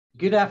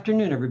Good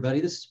afternoon, everybody.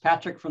 This is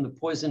Patrick from the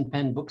Poison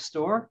Pen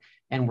Bookstore,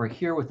 and we're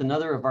here with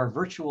another of our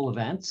virtual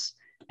events.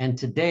 And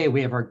today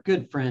we have our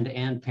good friend,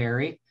 Ann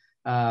Perry.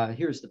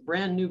 Here's the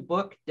brand new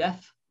book,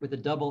 Death with a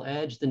Double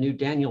Edge, the new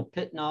Daniel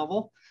Pitt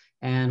novel.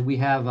 And we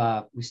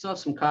still have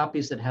some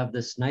copies that have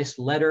this nice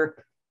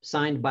letter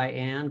signed by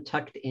Ann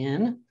tucked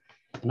in.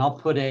 And I'll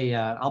put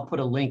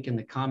a link in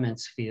the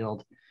comments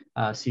field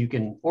so you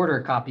can order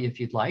a copy if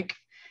you'd like.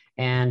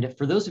 And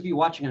for those of you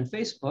watching on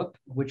Facebook,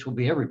 which will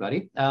be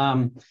everybody,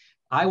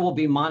 I will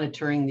be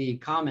monitoring the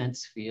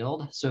comments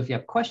field. So if you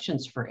have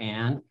questions for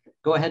Ann,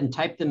 go ahead and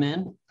type them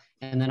in,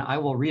 and then I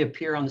will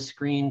reappear on the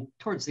screen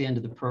towards the end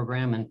of the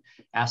program and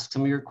ask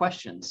some of your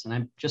questions. And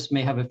I just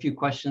may have a few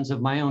questions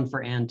of my own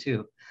for Ann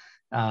too.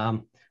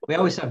 We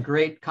always have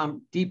great,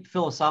 deep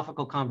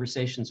philosophical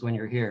conversations when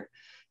you're here.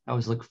 I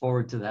always look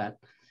forward to that.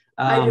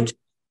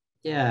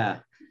 Yeah.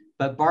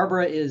 But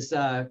Barbara is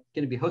going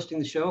to be hosting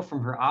the show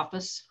from her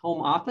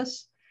home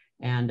office.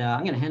 And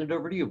I'm going to hand it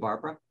over to you,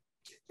 Barbara.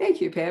 Thank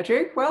you,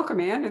 Patrick.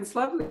 Welcome, Ann. It's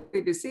lovely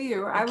to see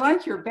you. I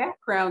like your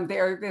background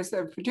there. There's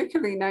a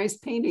particularly nice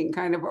painting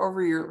kind of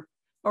over your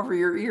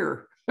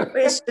ear.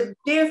 It's a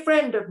dear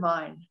friend of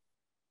mine.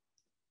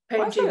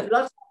 Painted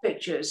lots of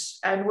pictures.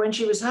 And when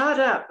she was hard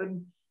up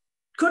and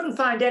couldn't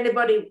find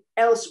anybody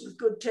else with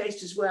good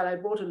taste as well, I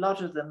bought a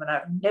lot of them and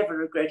I've never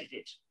regretted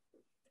it.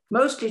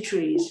 Mostly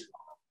trees.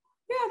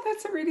 Yeah,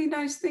 that's a really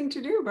nice thing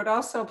to do, but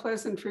also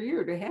pleasant for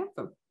you to have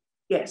them.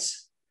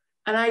 Yes.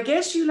 And I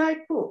guess you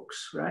like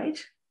books, right?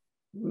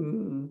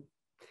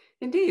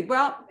 Indeed.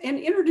 Well, in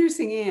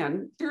introducing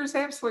Ann, there's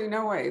absolutely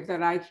no way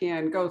that I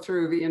can go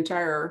through the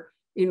entire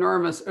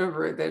enormous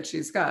oeuvre that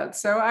she's got.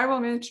 So I will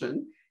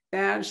mention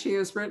that she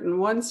has written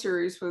one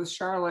series with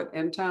Charlotte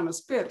and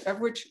Thomas Pitt, of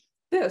which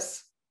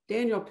this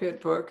Daniel Pitt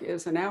book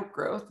is an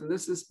outgrowth. And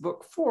this is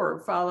book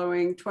 4,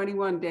 following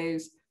 21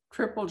 Days,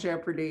 Triple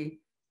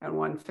Jeopardy, and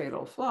One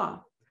Fatal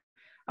Flaw.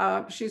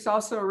 She's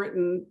also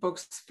written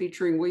books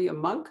featuring William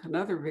Monk,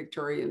 another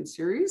Victorian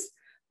series,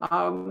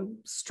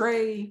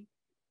 stray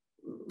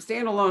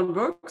standalone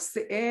books,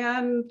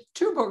 and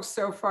 2 books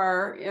so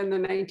far in the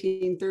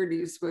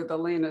 1930s with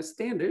Elena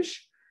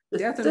Standish.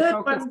 The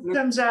third one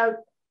comes out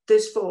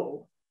this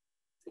fall.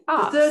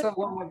 So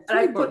we'll have 3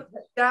 I books.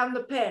 put down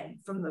the pen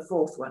from the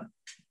 4th one.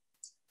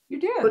 You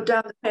did? Put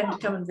down the pen to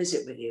come and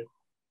visit with you.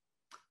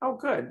 Oh,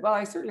 good. Well,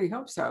 I certainly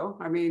hope so.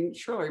 I mean,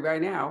 surely by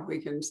now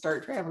we can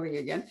start traveling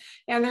again.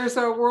 And there's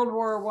a World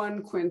War I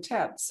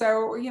quintet.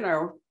 So, you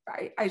know,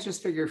 I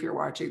just figure if you're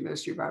watching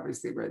this, you've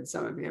obviously read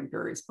some of Ann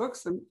Perry's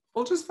books, and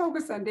we'll just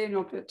focus on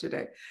Daniel Pitt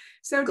today.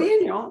 So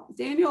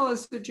Daniel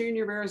is the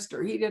junior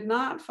barrister. He did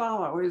not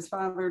follow his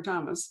father,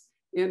 Thomas,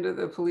 into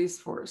the police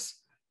force.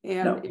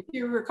 And if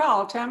you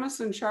recall,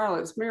 Thomas and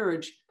Charlotte's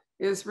marriage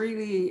is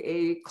really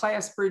a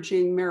class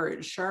bridging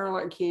marriage.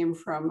 Charlotte came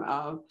from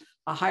a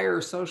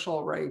higher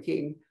social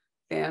ranking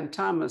than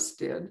Thomas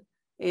did.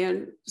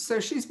 And so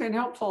she's been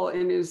helpful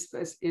in his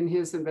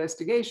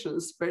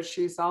investigations, but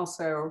she's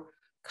also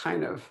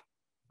kind of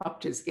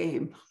upped his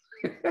game.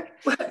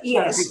 Well,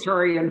 yes.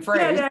 Victorian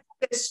phrase. He had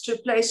access to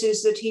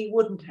places that he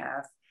wouldn't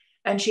have.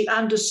 And she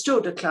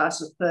understood a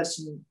class of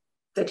person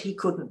that he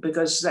couldn't,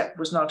 because that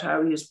was not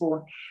how he was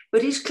born.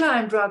 But he's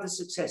climbed rather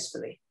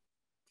successfully.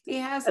 He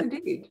has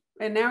indeed.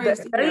 And now at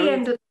the very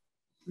end of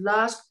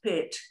last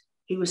Pitt,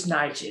 he was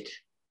knighted.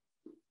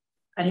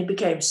 And he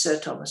became Sir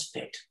Thomas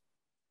Pitt.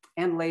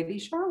 And Lady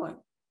Charlotte.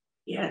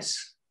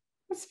 Yes.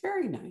 That's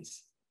very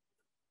nice.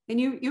 And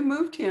you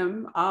moved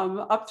him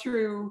up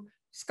through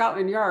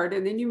Scotland Yard,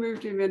 and then you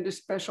moved him into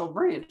Special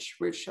Branch,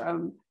 which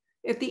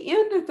at the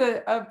end of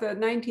the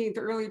 19th,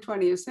 early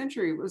 20th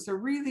century was a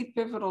really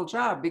pivotal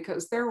job,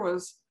 because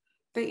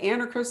the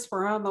anarchists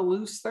were on the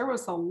loose. There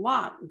was a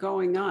lot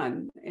going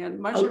on,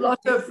 and a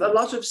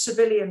lot of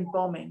civilian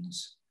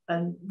bombings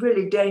and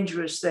really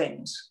dangerous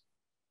things.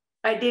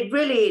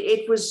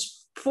 It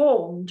was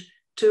formed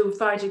to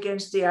fight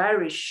against the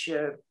Irish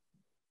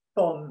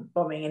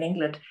bombing in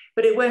England,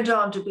 but it went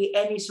on to be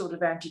any sort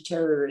of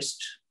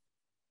anti-terrorist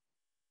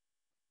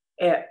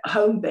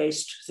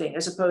home-based thing,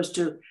 as opposed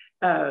to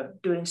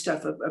doing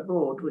stuff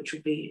abroad, which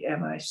would be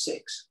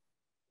MI6.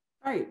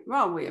 Right.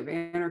 Well, we have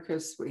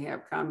anarchists, we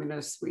have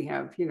communists, we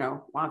have,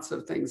 lots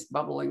of things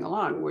bubbling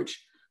along,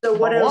 which so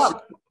what else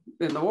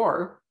in the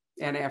war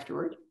and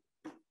afterward.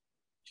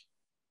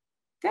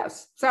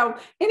 Yes. So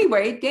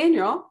anyway,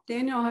 Daniel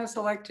has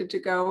elected to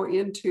go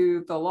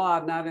into the law,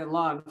 not in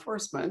law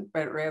enforcement,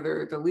 but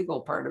rather the legal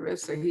part of it.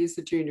 So he's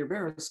the junior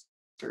barrister.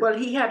 Well,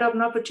 he had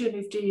an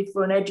opportunity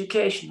for an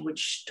education,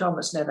 which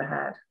Thomas never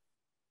had.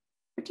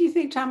 But do you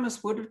think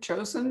Thomas would have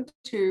chosen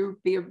to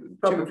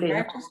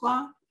practice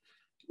law?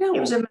 No. It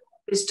was a matter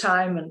of his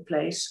time and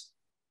place.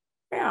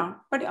 Yeah,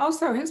 but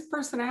also his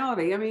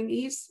personality. I mean,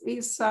 he's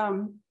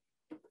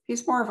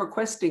more of a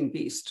questing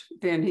beast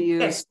than he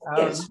is,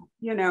 yes.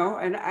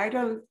 And I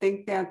don't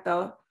think that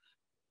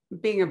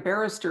being a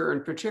barrister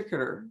in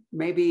particular,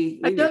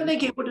 maybe. I don't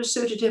think it would have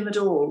suited him at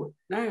all.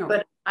 No.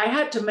 But I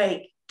had to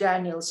make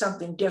Daniel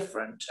something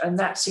different. And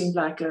that seemed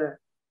like a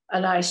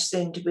nice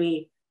thing to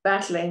be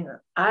battling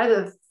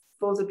either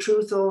for the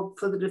truth or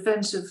for the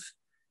defense of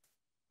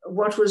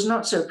what was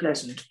not so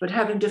pleasant, but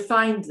having to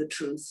find the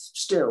truth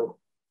still.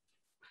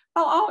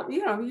 Well,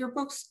 your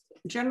books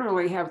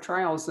generally have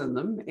trials in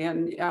them,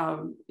 and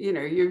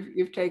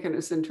you've taken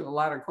us into a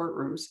lot of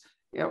courtrooms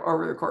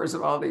over the course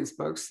of all these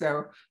books.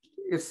 So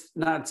it's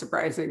not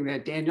surprising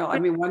that Daniel, I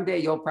mean, one day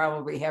you'll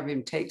probably have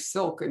him take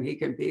silk and he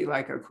can be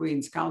like a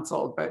Queen's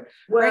Counsel, but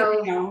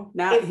well, right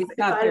now, he's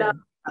not I there. last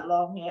that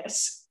long,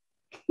 yes.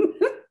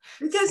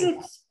 Because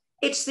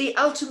it's the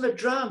ultimate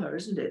drama,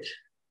 isn't it?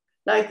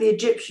 Like the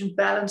Egyptian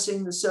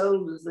balancing the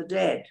souls of the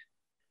dead.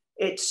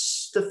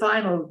 It's the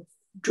final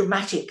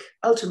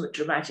ultimate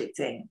dramatic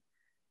thing.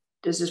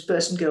 Does this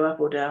person go up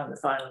or down the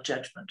final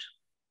judgment?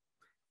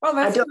 Well,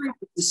 I don't think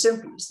it's as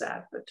simple as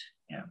that, but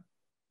yeah.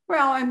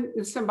 Well,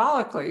 and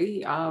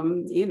symbolically,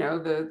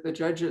 the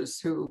judges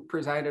who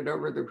presided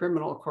over the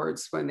criminal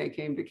courts when they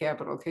came to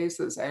capital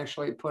cases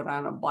actually put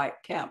on a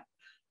black cap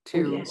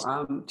to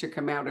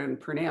come out and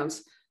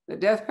pronounce. The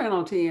death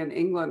penalty in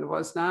England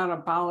was not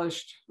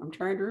abolished. I'm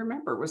trying to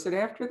remember. Was it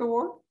after the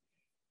war?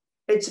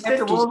 It's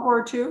after 50s. World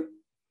War II?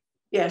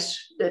 Yes,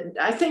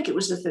 I think it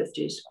was the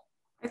 50s.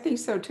 I think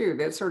so too.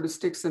 That sort of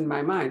sticks in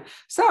my mind.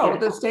 So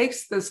the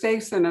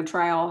stakes in a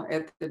trial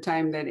at the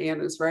time that Anne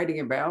is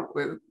writing about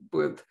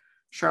with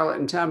Charlotte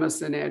and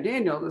Thomas and now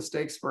Daniel, the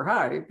stakes were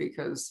high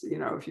because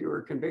if you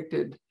were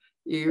convicted,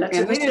 they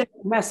didn't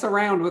mess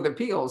around with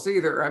appeals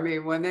either. I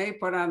mean, when they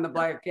put on the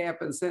black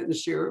cap and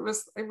sentenced you,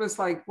 it was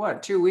like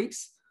what, 2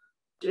 weeks?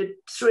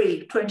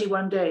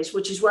 21 days,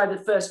 which is why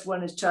the first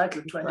one is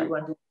titled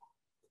 21 days.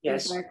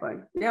 Yes, exactly.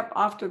 Yep,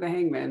 off to the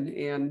hangman,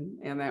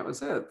 and that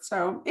was it.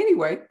 So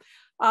anyway,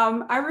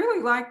 I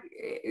really like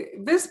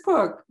this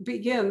book.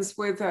 Begins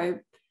with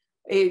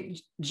a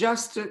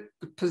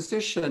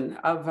juxtaposition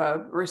of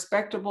a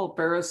respectable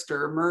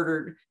barrister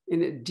murdered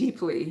in a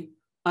deeply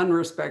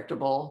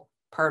unrespectable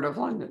part of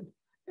London,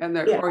 and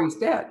or he's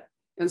dead.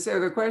 And so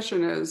the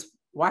question is,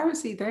 why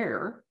was he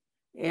there?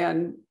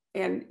 And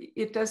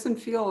it doesn't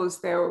feel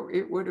as though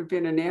it would have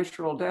been a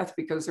natural death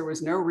because there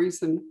was no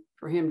reason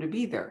for him to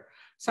be there.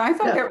 So I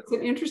thought that was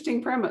an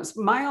interesting premise.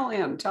 Mile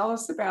End, tell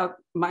us about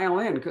Mile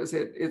End, because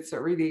it's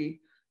a really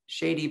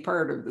shady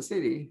part of the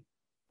city.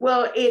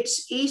 Well,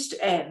 it's East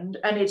End,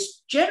 and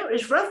it's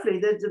roughly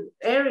the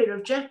area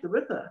of Jack the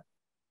Ripper.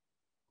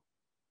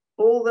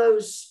 All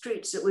those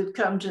streets that we've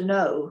come to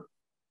know,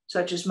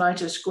 such as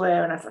Mitre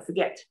Square, and I'm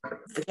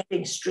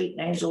forgetting street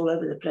names all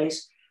over the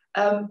place.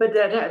 But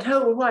that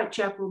whole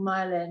Whitechapel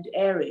Mile End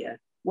area,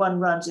 one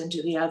runs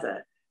into the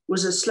other,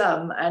 was a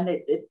slum, and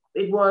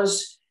it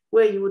was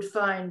where you would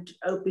find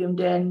opium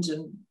dens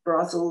and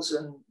brothels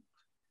and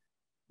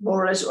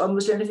more or less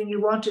almost anything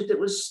you wanted that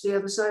was the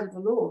other side of the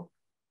law.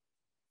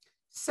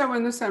 So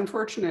when this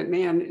unfortunate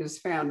man is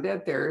found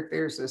dead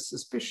there's a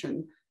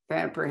suspicion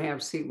that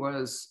perhaps he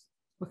was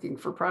looking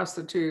for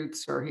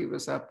prostitutes, or he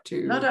was up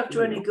to... Not up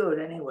to any good,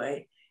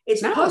 anyway.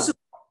 It's possible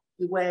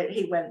where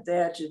he went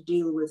there to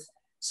deal with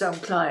some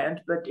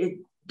client, but it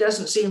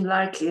doesn't seem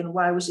likely. And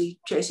why was he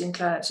chasing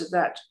clients of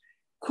that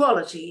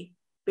quality?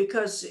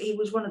 Because he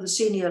was one of the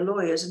senior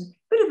lawyers and a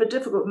bit of a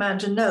difficult man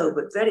to know,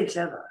 but very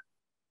clever.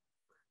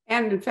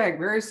 And in fact,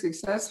 very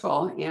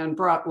successful, and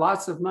brought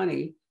lots of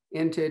money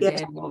into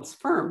Daniel's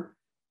firm.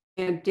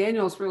 And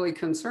Daniel's really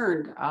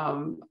concerned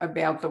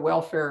about the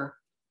welfare.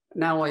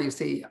 Not only is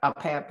he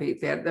happy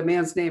that the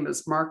man's name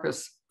is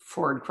Marcus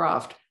Ford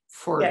Croft,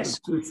 Ford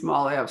with 2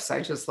 small F's. I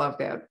just love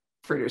that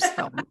British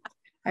spelling.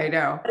 I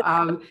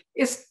know.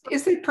 Is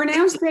it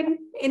pronounced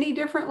any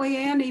differently,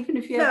 Anne, even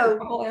if you have a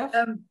couple F's?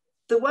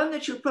 The one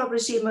that you'll probably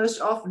see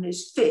most often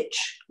is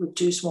Fitch with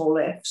 2 small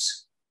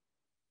F's.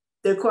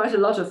 There are quite a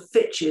lot of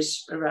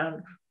Fitches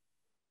around.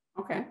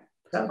 Okay.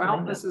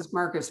 Well, this is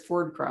Marcus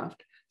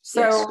Fordcroft.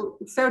 So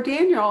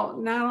Daniel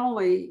not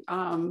only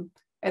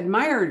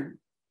admired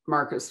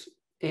Marcus,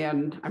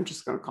 and I'm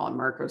just going to call him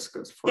Marcus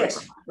because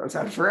Fordcroft goes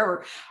on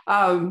forever,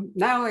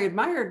 not only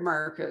admired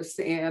Marcus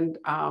and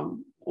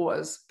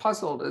was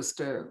puzzled as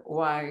to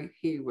why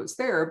he was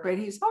there, but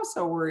he's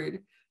also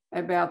worried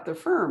about the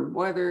firm,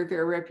 whether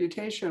their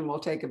reputation will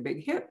take a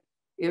big hit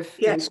if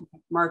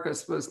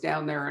Marcus was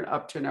down there and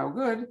up to no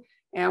good,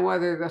 and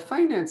whether the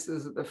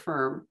finances of the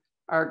firm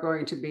are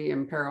going to be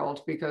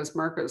imperiled because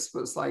Marcus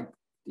was like,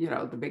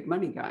 the big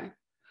money guy.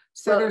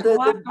 So there's a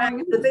lot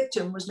going on. The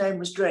victim name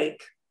was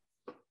Drake.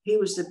 He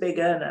was the big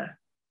earner.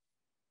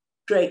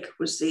 Drake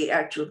was the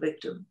actual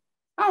victim.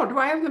 Oh, do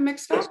I have them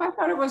mixed up? I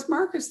thought it was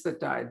Marcus that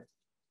died.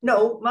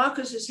 No,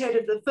 Marcus is head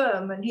of the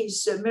firm and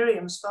he's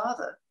Miriam's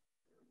father.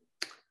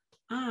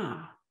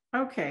 Ah,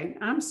 okay.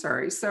 I'm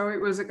sorry. So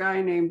it was a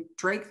guy named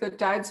Drake that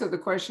died. So the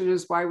question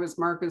is, why was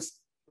Marcus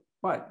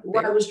what?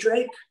 Why was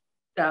Drake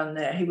down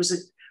there? He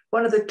was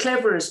one of the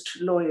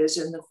cleverest lawyers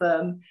in the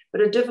firm,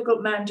 but a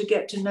difficult man to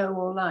get to know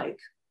or like.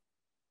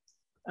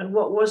 And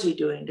what was he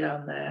doing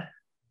down there?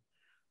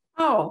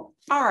 Oh,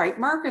 all right.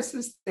 Marcus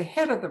is the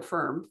head of the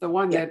firm, the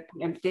one that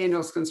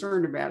Daniel's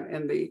concerned about,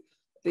 and the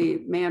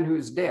man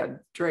who's dead,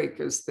 Drake,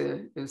 is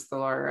the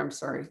lawyer. I'm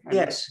sorry. I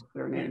missed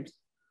their names.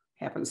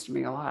 Happens to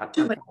me a lot.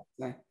 Too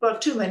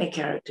many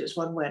characters,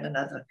 one way and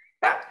another.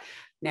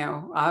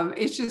 No,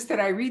 it's just that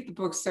I read the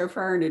books so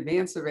far in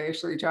advance of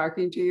actually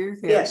talking to you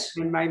that yes.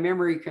 and my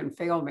memory can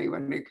fail me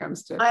when it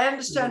comes to. I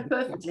understand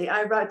perfectly.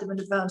 I write them in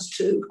advance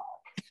too.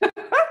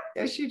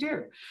 Yes, you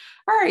do.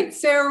 All right.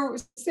 So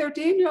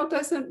Daniel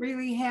doesn't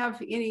really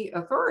have any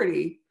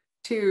authority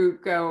to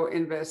go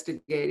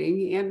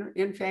investigating. And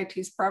in fact,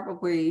 he's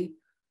probably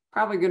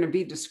going to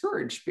be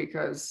discouraged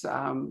because,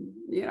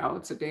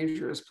 it's a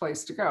dangerous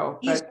place to go.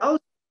 He's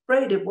also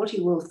afraid of what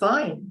he will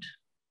find.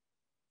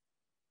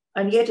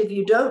 And yet, if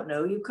you don't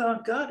know, you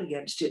can't guard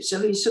against it. So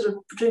he's sort of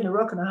between a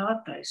rock and a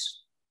hard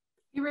place.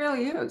 He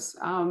really is.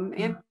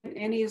 And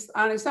he's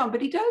on his own, but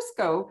he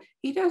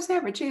does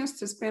have a chance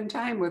to spend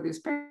time with his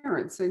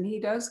parents, and he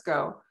does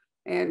go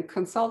and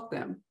consult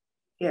them.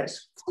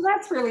 Yes. So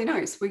that's really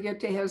nice. We get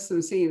to have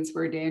some scenes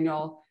where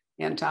Daniel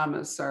and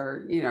Thomas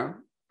are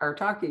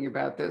talking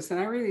about this. And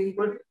I really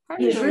like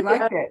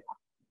it.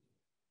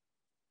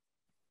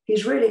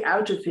 He's really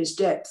out of his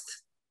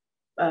depth,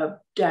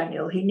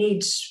 Daniel. He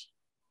needs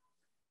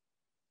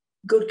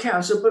good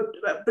counsel,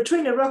 but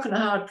between a rock and a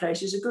hard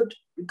place is a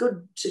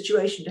good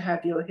situation to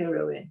have your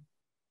hero in.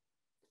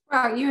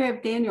 Well, you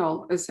have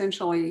Daniel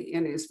essentially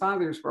in his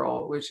father's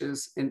role, which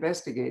is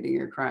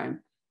investigating a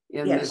crime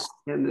in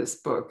this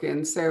book.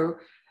 And so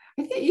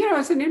I think,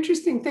 it's an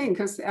interesting thing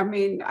because,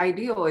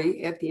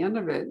 ideally at the end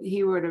of it,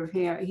 he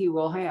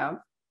will have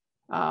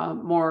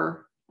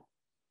more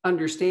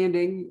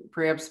understanding,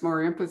 perhaps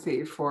more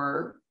empathy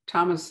for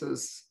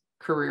Thomas's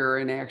career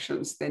and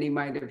actions than he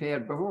might have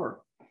had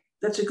before.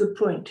 That's a good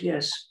point.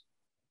 Yes,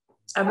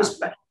 I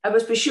must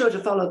be sure to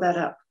follow that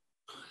up.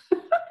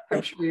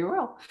 I'm sure you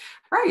will.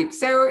 Right.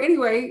 So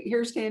anyway,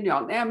 here's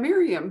Daniel. Now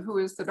Miriam, who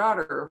is the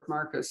daughter of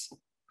Marcus.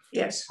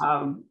 Yes.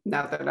 Now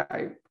that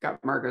I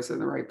got Marcus in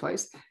the right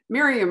place.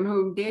 Miriam,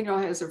 whom Daniel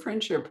has a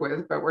friendship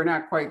with, but we're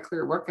not quite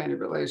clear what kind of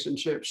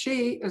relationship.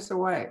 She is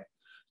away.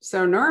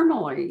 So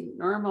normally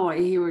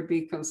he would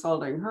be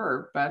consulting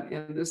her, but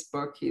in this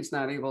book, he's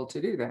not able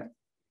to do that.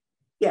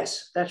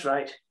 Yes, that's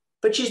right.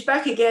 But she's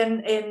back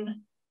again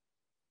in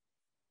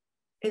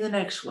the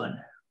next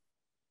one.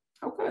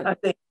 Oh, good. I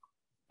think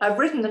I've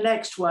written the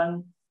next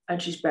one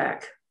and she's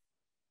back.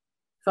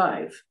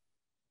 5.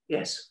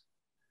 Yes.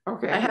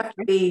 Okay. I have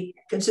to be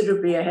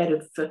considerably ahead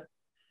of,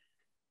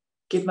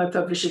 give my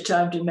publisher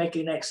time to make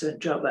an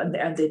excellent job,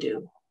 and they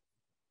do.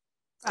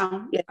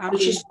 But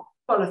she's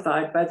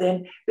qualified by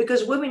then,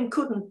 because women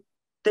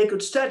they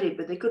could study,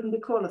 but they couldn't be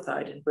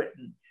qualified in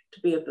Britain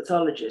to be a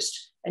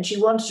pathologist. And she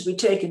wants to be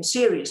taken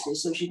seriously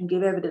so she can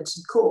give evidence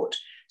in court.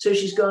 So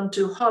she's gone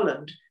to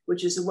Holland,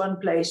 which is the one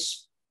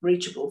place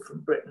reachable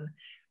from Britain,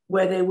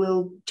 where they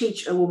will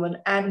teach a woman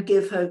and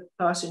give her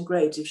passing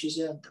grades if she's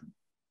earned them,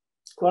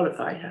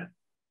 qualify her.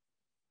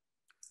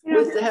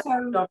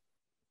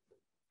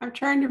 I'm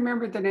trying to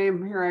remember the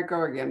name. Here I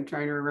go again,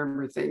 trying to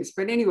remember things.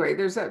 But anyway,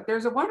 there's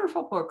a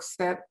wonderful book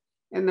set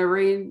in the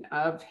reign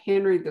of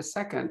Henry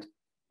II,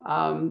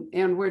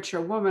 in which a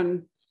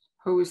woman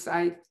who's,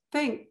 I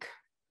think,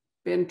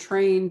 been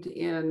trained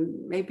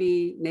in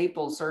maybe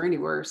Naples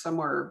or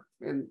somewhere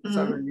in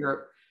Southern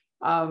Europe,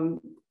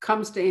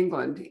 comes to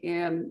England,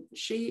 and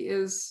she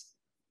is,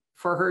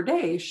 for her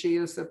day, she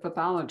is a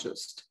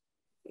pathologist.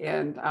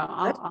 And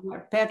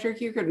Patrick,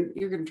 you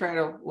can try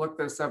to look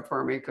this up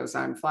for me because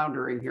I'm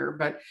floundering here.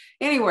 But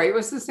anyway, it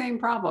was the same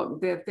problem,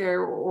 that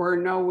there were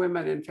no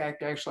women, in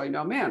fact, actually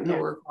no men who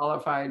were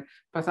qualified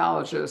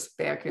pathologists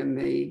back in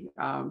the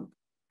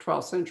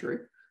 12th century.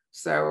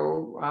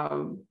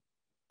 So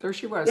there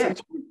she was. Yeah.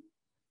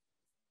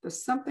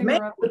 There's something.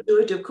 Men would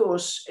do it, of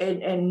course,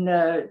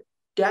 in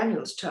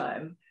Daniel's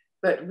time,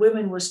 but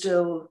women were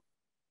still,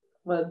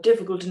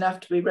 difficult enough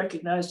to be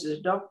recognized as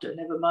a doctor,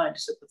 never mind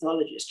as a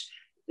pathologist.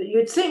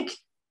 You'd think,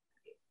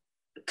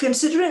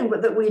 considering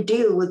that we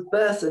deal with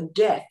birth and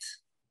death,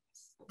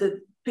 that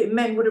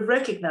men would have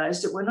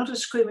recognized that we're not as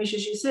squeamish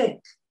as you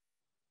think.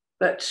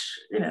 But,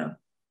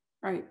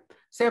 Right.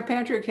 So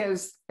Patrick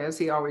has, as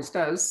he always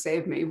does,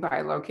 saved me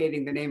by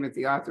locating the name of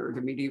the author of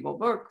the medieval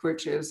book,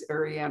 which is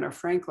Ariana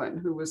Franklin,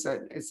 who was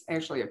it's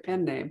actually a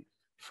pen name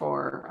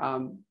for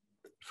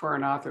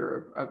an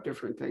author of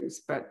different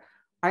things. But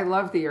I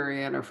love the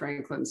Ariana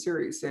Franklin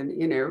series, and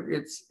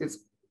it's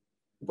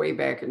way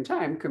back in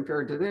time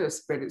compared to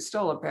this, but it's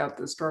still about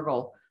the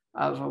struggle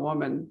of a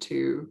woman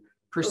to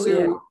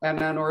pursue an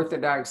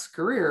unorthodox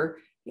career.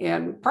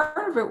 And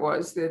part of it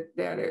was that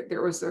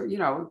there was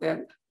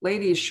that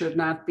ladies should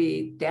not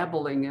be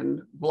dabbling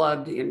in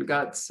blood, in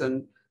guts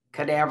and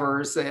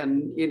cadavers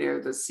and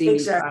the seamy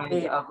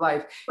side of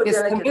life.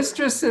 It's the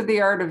mistress of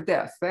the art of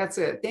death. That's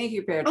it. Thank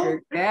you,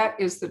 Patrick. That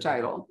is the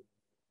title.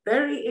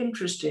 Very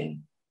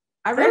interesting.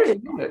 I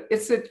recommend it.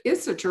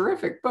 It's a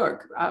terrific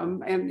book.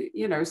 And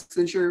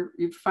since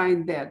you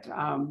find that.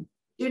 Do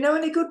you know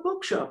any good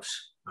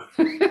bookshops?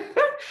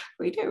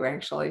 We do,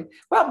 actually.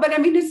 Well, but I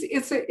mean,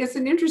 it's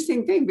an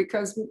interesting thing,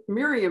 because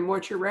Miriam,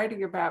 what you're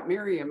writing about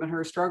Miriam and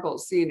her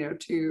struggles,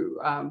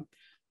 to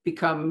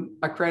become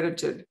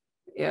accredited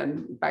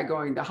by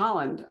going to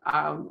Holland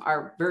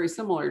are very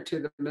similar to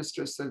the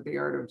Mistress of the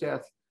Art of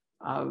Death,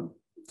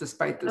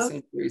 despite the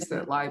centuries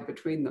that lie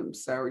between them.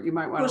 So you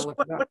might want to look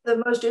it up. One of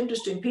the most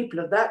interesting people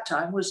of that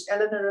time was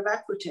Eleanor of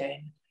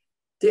Aquitaine,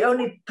 the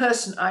only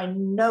person I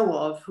know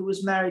of who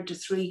was married to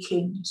 3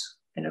 kings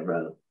in a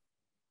row.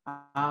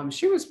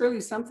 She was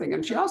really something.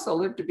 And she also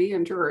lived to be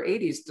into her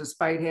 80s,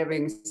 despite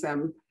having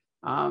some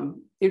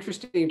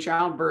interesting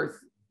childbirth.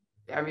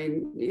 I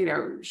mean, you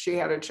know, she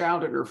had a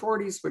child in her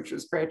 40s, which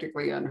was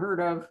practically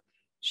unheard of.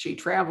 She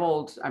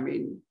traveled. I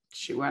mean,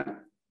 she went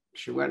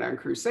on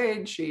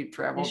crusade. She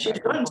traveled. She's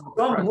a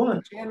strong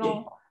woman.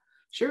 Channel.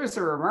 She was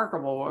a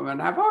remarkable woman.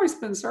 I've always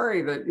been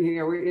sorry that, you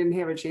know, we didn't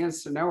have a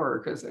chance to know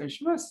her, because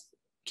she must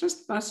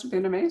have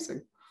been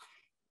amazing.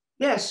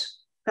 Yes,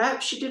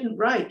 perhaps she didn't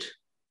write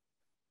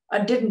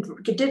and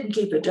didn't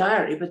keep a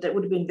diary, but that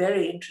would have been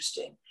very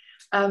interesting.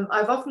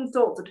 I've often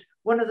thought that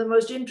one of the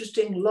most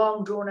interesting,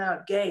 long drawn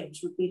out games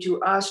would be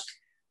to ask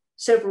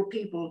several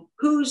people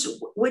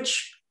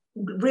which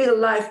real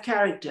life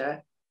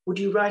character would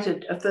you write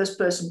a first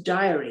person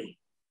diary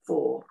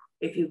for,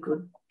 if you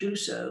could do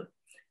so.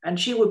 And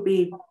she would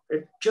be a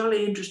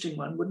jolly interesting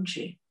one, wouldn't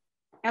she?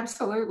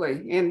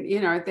 Absolutely. And,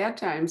 you know, at that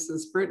time,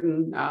 since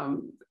Britain,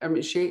 I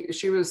mean,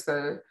 she was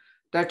the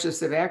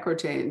Duchess of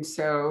Aquitaine,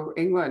 so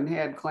England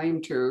had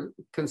claim to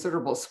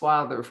considerable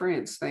swath of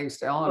France, thanks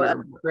to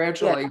Eleanor.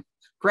 Well,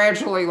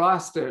 gradually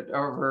lost it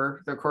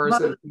over the course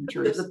of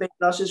centuries. The big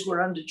losses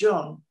were under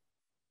John.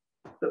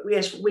 But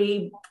yes, of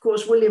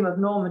course, William of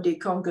Normandy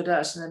conquered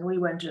us, and then we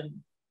went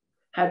and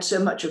had so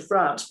much of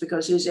France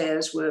because his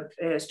heirs were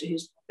heirs to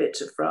his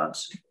bits of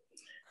France.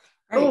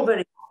 Right. All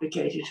very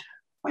complicated.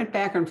 Went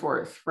back and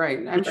forth, right?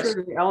 I'm sure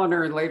that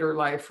Eleanor in later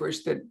life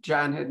wished that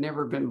John had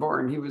never been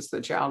born. He was the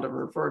child of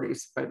her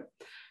 40s, but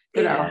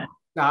you know,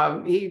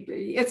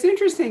 it's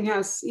interesting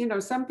how, you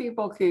know, some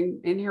people can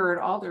inherit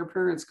all their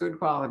parents' good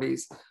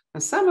qualities,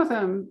 and some of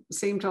them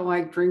seem to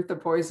like drink the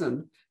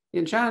poison.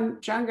 And John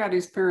got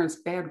his parents'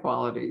 bad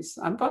qualities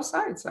on both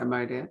sides, I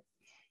might add.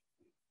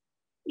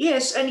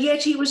 Yes, and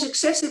yet he was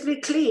excessively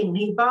clean.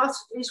 He bathed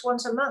at least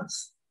once a month.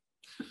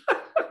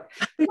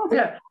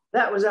 Yeah,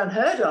 that was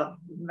unheard of.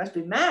 You must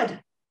be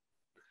mad.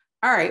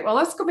 All right. Well,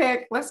 let's go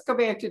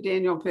back to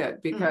Daniel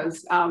Pitt,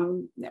 because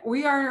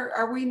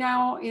are we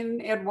now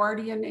in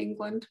Edwardian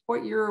England?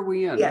 What year are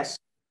we in? Yes.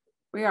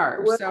 We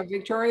are. Well, so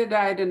Victoria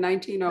died in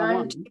 1901.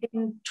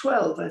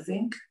 1912, I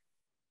think.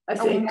 I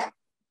think.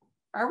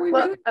 Are we?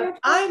 Well, really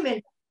I'm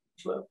in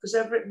 12 because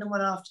I've written the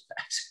one after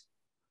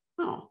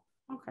that. Oh,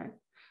 okay.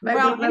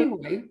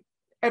 Anyway,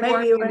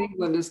 Edwardian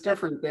England is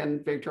different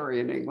than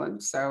Victorian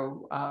England.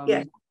 So,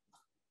 yeah.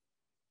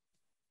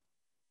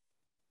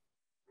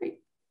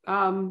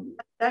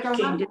 That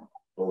king didn't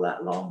all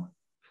that long.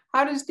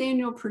 How does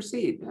Daniel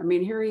proceed? I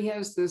mean, here he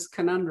has this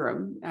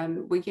conundrum,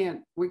 and we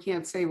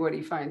can't say what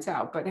he finds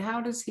out, but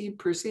how does he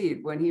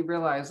proceed when he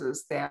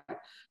realizes that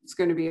it's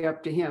going to be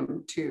up to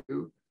him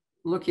to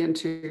look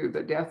into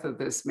the death of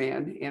this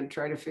man and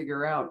try to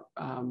figure out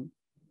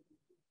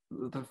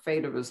the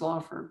fate of his law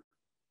firm?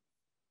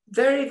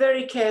 Very,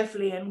 very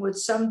carefully and with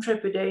some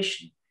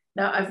trepidation.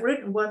 Now, I've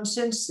written one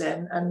since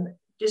then, and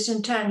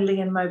disentangling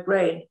in my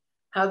brain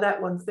how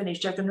that one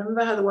finished. I can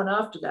remember how the one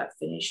after that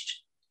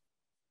finished.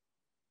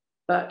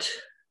 But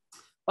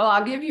well,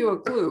 I'll give you a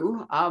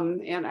clue.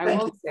 And I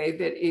will say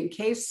that in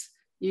case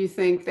you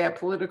think that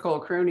political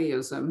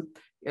cronyism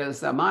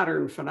is a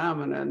modern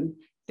phenomenon,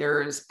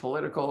 there is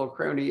political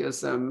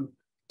cronyism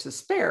to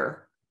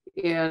spare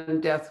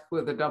in Death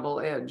with a Double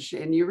Edge.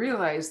 And you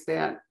realize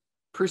that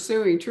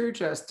pursuing true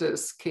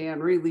justice can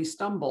really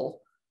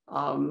stumble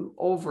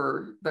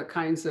over the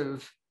kinds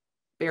of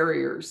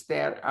barriers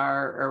that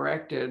are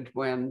erected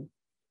when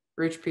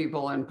rich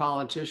people and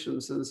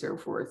politicians and so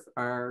forth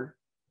are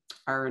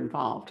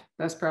involved.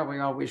 That's probably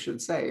all we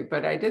should say.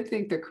 But I did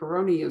think the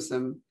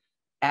cronyism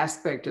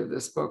aspect of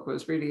this book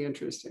was really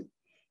interesting.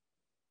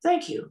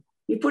 Thank you.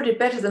 You put it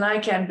better than I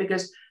can,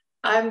 because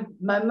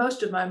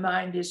most of my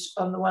mind is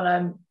on the one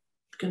I'm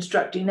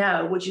constructing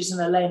now, which is an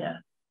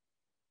Elena.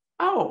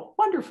 Oh,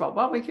 wonderful.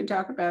 Well, we can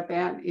talk about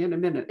that in a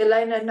minute.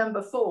 Elena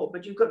number 4,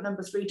 but you've got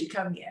number 3 to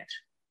come yet.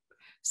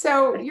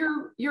 So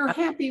you're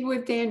happy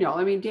with Daniel.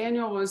 I mean,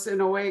 Daniel was in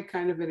a way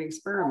kind of an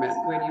experiment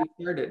when you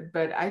started,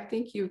 but I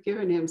think you've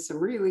given him some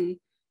really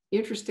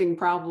interesting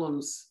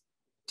problems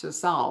to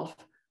solve.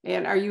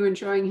 And are you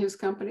enjoying his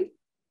company?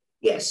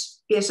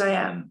 Yes, I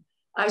am.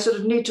 I sort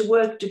of need to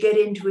work to get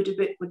into it a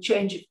bit with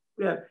change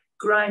of,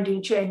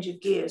 grinding change of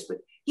gears, but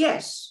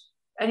yes.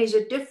 And he's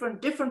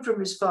different from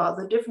his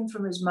father, different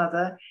from his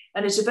mother,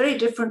 and it's a very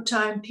different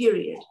time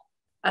period.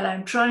 And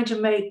I'm trying to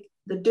make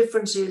the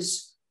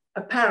differences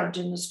apparent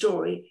in the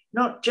story,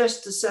 not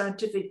just the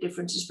scientific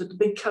differences, but the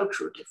big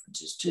cultural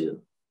differences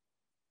too.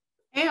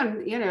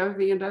 And, you know,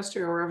 the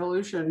Industrial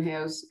Revolution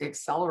has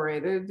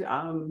accelerated.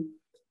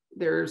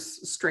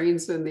 There's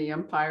strains in the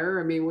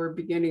empire. I mean, we're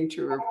beginning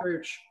to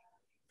approach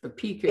the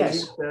peak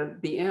Yes.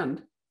 at the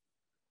end.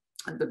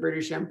 the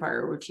British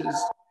Empire, which is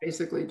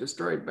basically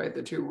destroyed by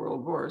the two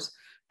world wars.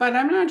 But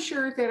I'm not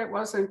sure that it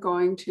wasn't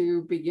going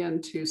to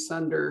begin to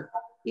sunder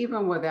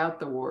even without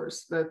the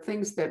wars. The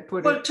things that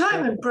put well,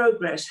 time and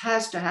progress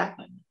has to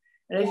happen.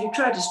 And if you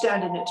try to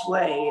stand in its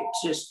way,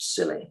 it's just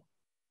silly.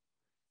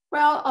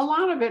 Well, a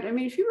lot of it, I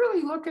mean, if you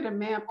really look at a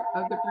map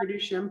of the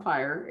British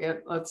Empire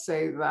at, let's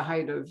say, the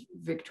height of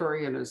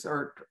Victorianism,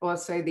 or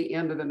let's say the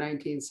end of the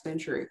 19th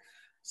century,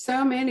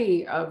 so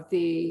many of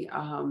the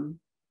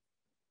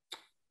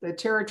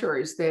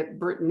territories that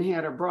Britain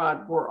had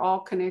abroad were all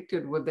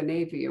connected with the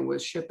Navy and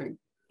with shipping.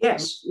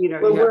 Yes. You know,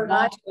 well, you had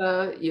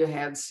Malta, you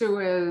had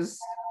Suez,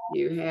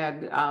 you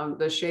had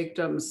the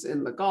Sheikdoms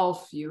in the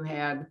Gulf, you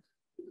had,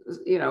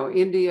 you know,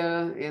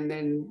 India, and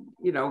then,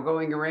 you know,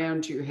 going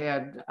around, you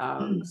had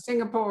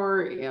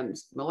Singapore and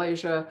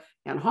Malaysia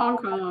and Hong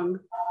Kong.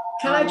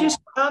 Can I just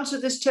answer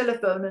this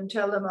telephone and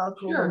tell them I'll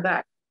call them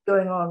back?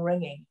 Going on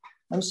ringing.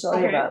 I'm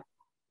sorry about that.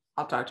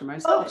 I'll talk to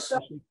myself.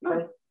 Oh,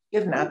 sorry.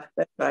 Given up.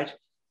 That's right.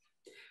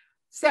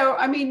 So,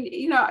 I mean,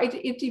 you know,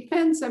 it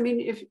depends. I mean,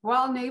 if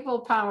while naval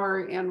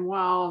power and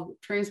while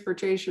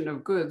transportation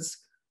of goods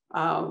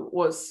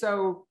was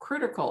so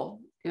critical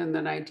in the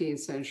 19th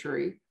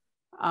century,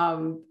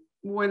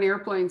 when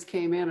airplanes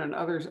came in and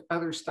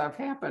other stuff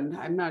happened,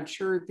 I'm not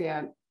sure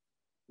that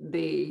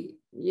the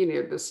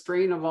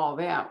strain of all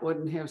that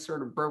wouldn't have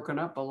sort of broken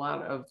up a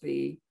lot of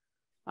the.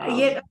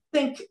 Yet I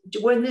think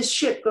when this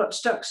ship got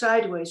stuck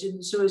sideways in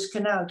the Suez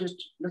Canal just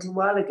a little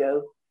while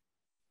ago,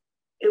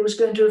 it was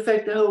going to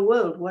affect the whole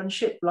world, one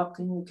ship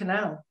blocking the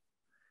canal.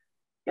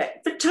 Yeah,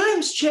 but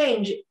times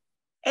change.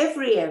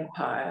 Every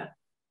empire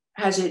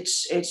has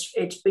its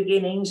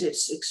beginnings,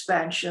 its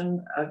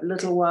expansion, a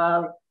little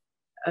while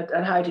at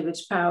the height of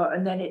its power,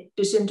 and then it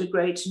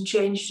disintegrates and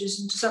changes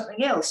into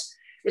something else.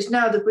 It's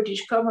now the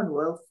British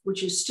Commonwealth,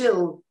 which is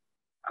still,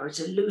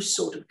 it's a loose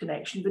sort of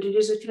connection, but it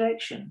is a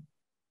connection.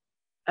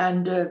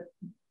 And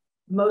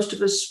most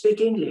of us speak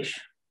English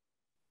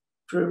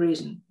for a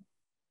reason.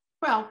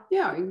 Well,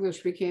 yeah,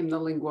 English became the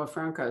lingua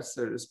franca,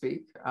 so to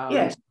speak,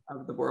 yes,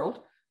 of the world.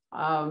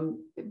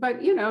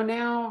 But, you know,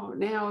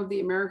 now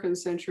the American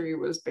century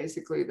was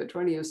basically the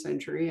 20th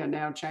century, and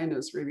now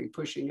China's really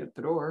pushing at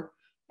the door,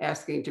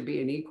 asking to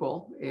be an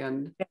equal.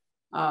 And,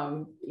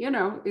 you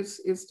know,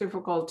 it's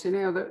difficult to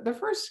know. The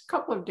first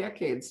couple of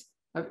decades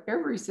of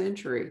every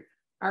century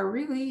are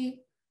really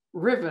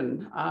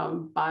riven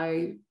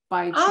by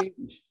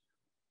change.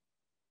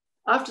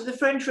 After the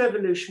French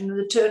Revolution and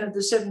the turn of the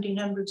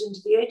 1700s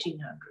into the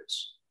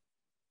 1800s.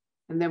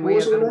 And then we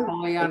had the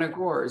Napoleonic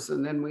Wars,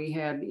 and then we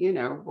had, you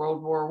know,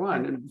 World War I.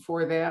 And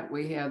before that,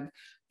 we had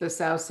the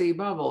South Sea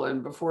Bubble.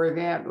 And before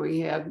that, we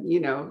had,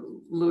 you know,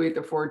 Louis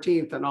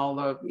XIV and all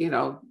the, you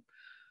know,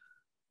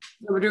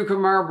 the Duke of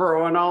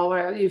Marlborough and all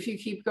that. If you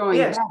keep going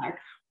back,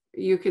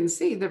 you can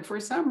see that for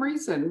some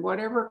reason,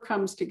 whatever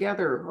comes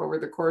together over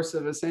the course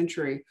of a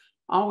century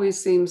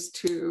always seems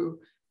to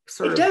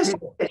sort of hit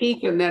a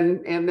peak and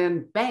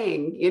then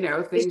bang, you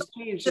know, things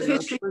change.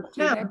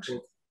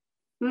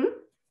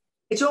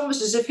 It's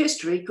almost as if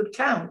history could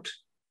count.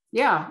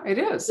 Yeah, it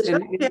is.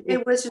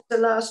 It was the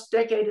last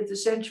decade of the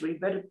century.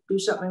 Better do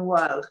something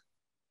wild.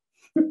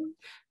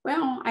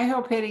 Well, I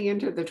hope heading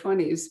into the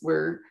 20s,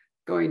 we're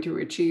going to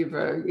achieve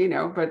you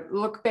know, but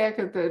look back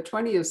at the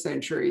 20th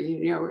century,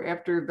 you know,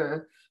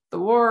 after the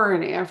war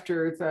and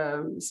after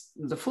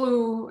the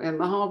flu and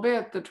the whole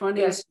bit, the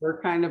 20s were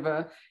kind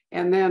of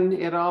and then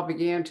it all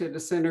began to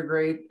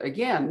disintegrate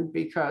again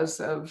because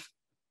of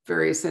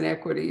various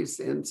inequities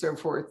and so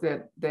forth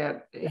that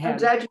I'm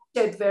glad you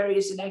said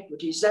various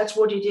inequities. That's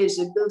what it is.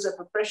 It builds up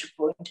a pressure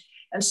point,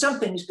 and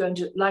something's going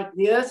to, like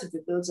the earth, if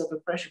it builds up a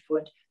pressure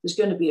point, there's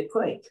going to be a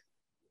quake.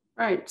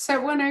 Right.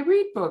 So when I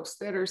read books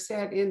that are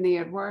set in the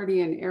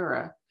Edwardian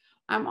era,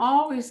 I'm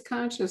always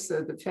conscious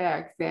of the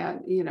fact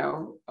that, you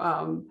know,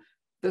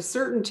 the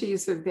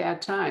certainties of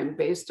that time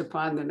based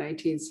upon the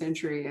 19th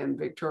century and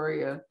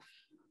Victoria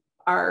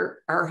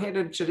are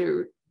headed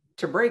to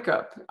break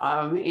up.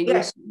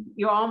 And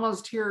you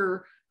almost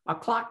hear a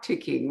clock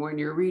ticking when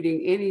you're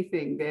reading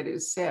anything that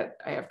is set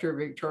after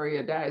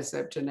Victoria dies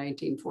up to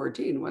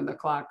 1914, when the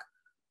clock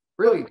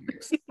really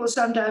ticks. People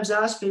sometimes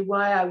ask me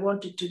why I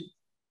wanted to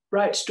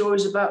write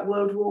stories about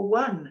World War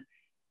I,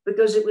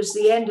 because it was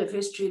the end of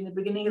history and the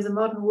beginning of the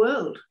modern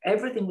world.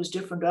 Everything was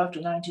different after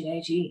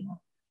 1918,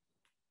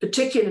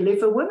 particularly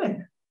for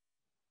women.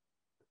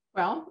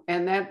 Well,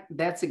 and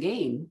that's a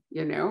gain,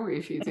 you know,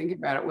 if you think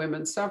about it.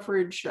 Women's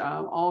suffrage,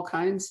 all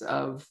kinds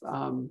of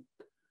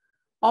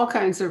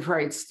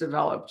rights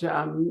developed,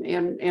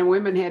 and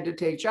women had to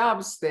take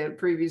jobs that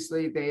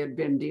previously they had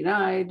been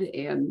denied,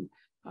 and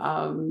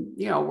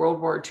you know,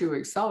 World War II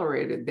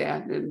accelerated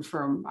that. And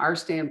from our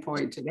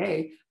standpoint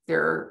today,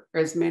 there are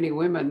as many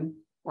women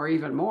or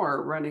even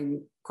more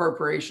running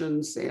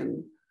corporations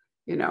and,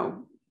 you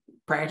know,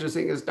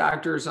 practicing as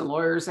doctors and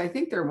lawyers. I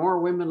think there are more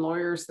women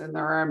lawyers than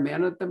there are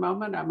men at the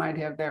moment. I might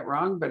have that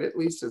wrong, but at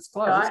least it's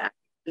close. No, I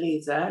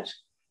believe that.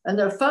 And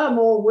there are far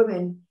more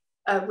women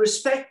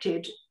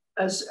respected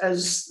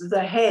as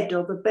the head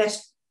or the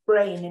best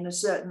brain in a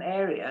certain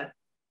area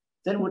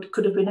than what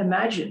could have been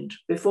imagined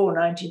before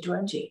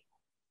 1920.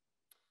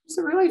 It's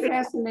a really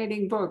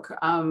fascinating book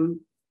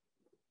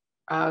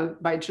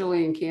by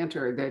Gillian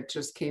Cantor that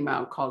just came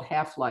out called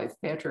Half-Life.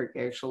 Patrick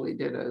actually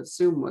did a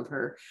Zoom with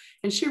her.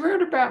 And she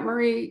wrote about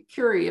Marie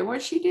Curie. And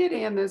what she did,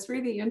 Anne, that's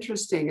really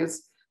interesting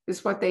is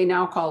what they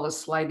now call a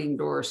sliding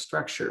door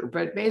structure.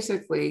 But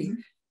basically,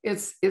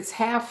 it's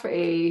half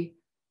a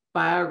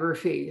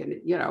biography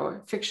and, you know, a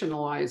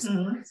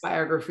fictionalized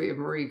biography of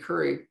Marie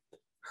Curie,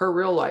 her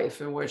real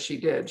life and what she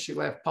did. She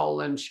left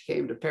Poland, she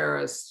came to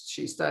Paris,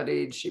 she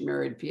studied, she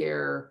married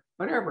Pierre,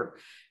 whatever.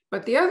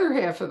 But the other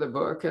half of the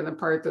book, and the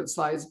part that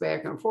slides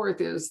back and forth,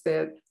 is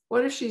that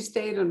what if she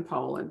stayed in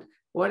Poland?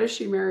 What if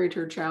she married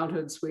her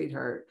childhood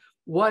sweetheart?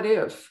 What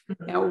if,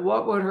 and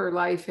what would her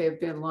life have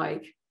been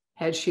like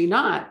had she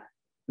not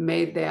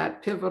made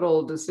that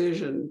pivotal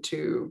decision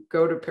to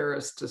go to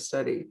Paris to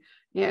study?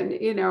 And,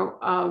 you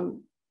know,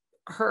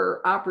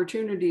 her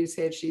opportunities,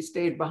 had she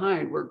stayed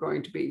behind, were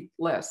going to be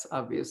less,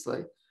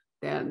 obviously,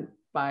 than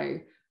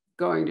by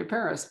going to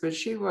Paris. But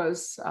she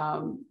was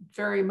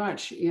very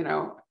much, you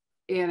know,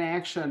 in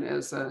action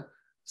as a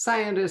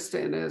scientist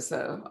and as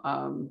a,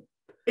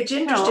 it's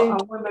interesting, you know,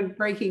 a woman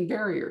breaking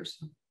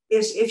barriers.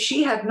 Is if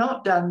she had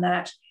not done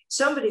that,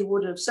 somebody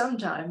would have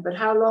sometime, but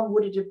how long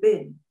would it have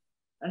been?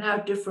 And how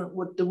different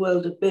would the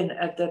world have been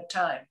at that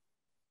time?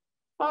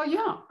 Well,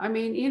 yeah. I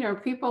mean, you know,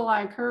 people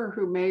like her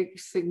who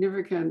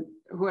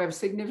have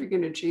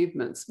significant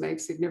achievements, make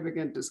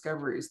significant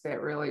discoveries that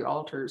really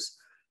alters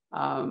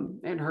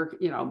in her,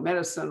 you know,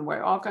 medicine way,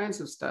 all kinds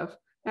of stuff.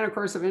 And of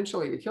course,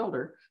 eventually it killed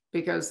her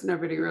because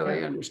nobody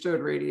really understood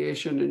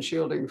radiation and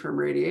shielding from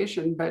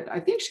radiation. But I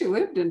think she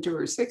lived into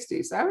her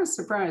 60s. I was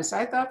surprised.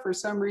 I thought for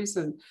some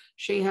reason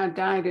she had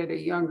died at a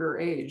younger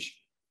age.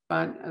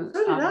 But so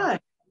did I.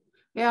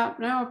 Yeah,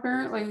 no,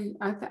 apparently,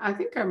 I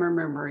think I'm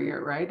remembering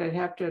it right. I'd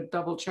have to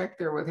double check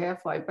there with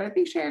Half-Life, but I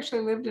think she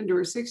actually lived into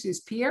her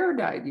 60s. Pierre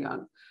died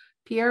young.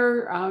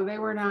 Pierre, they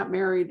were not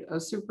married a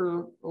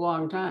super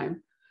long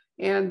time.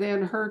 And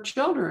then her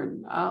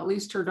children, at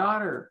least her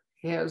daughter,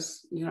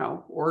 has, you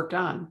know, worked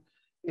on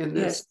in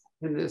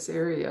this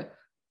area.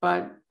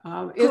 But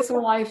it's a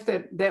life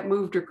that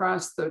moved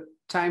across the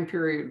time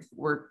period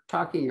we're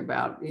talking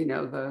about, you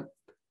know, the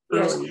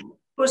early.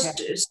 Was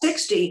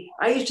 60.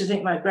 I used to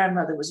think my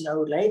grandmother was an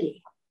old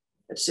lady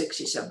at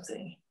 60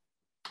 something.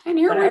 And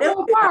here we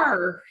both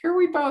are. Here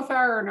we both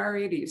are in our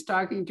 80s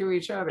talking to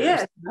each other.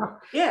 Yes. So,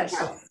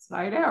 yes,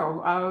 I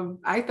know.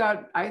 I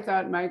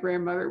thought my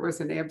grandmother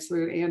was an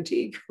absolute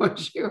antique when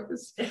she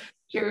was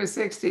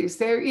 60.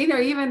 So, you know,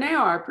 even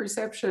now our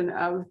perception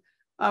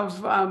of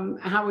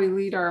how we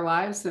lead our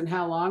lives and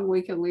how long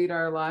we can lead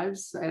our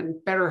lives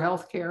and better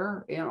health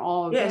care and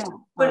all of that.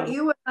 But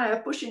you and I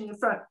are pushing the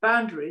front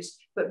boundaries,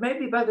 but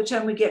maybe by the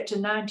time we get to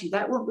 90,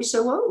 that won't be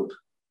so old.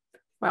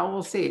 Well,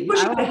 we'll see.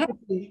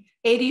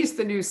 80 is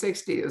the new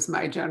 60 is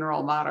my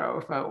general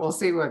motto, but we'll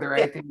see whether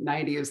I think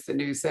 90 is the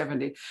new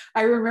 70.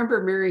 I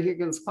remember Mary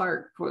Higgins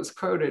Clark was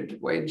quoted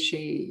when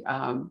she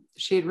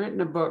had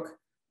written a book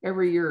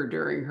every year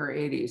during her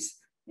 80s.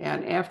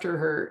 And after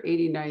her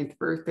 89th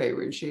birthday,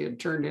 when she had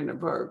turned in a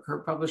book, her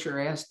publisher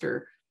asked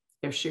her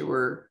if she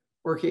were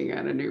working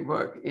on a new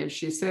book. And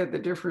she said the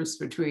difference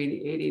between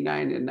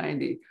 89 and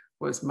 90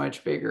 was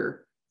much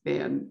bigger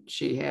than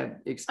she had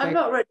expected. I'm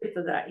not ready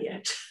for that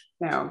yet.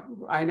 No,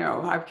 I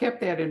know. I've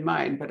kept that in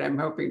mind, but I'm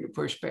hoping to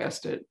push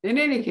past it. In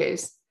any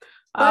case,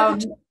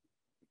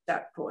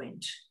 that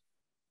point,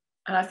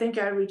 and I think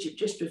I reach it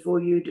just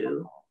before you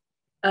do.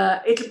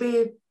 It'll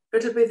be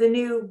the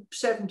new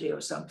 70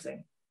 or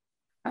something.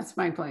 That's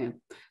my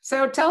plan.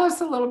 So tell us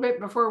a little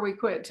bit before we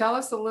quit. Tell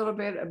us a little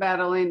bit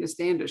about Elena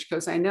Standish,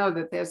 because I know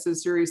that that's a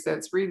series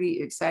that's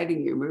really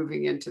exciting you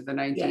moving into the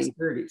 1930s.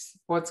 Yes.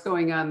 What's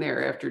going on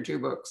there after 2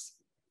 books?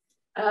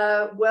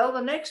 Well, the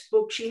next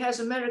book, she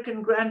has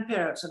American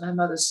grandparents on her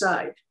mother's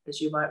side,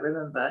 as you might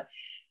remember.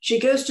 She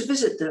goes to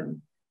visit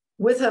them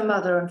with her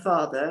mother and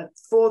father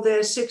for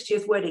their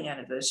 60th wedding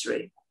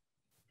anniversary.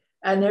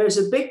 And there is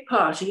a big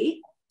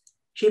party.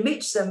 She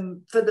meets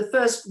them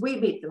we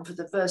meet them for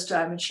the first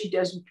time, and she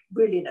doesn't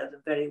really know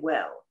them very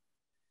well.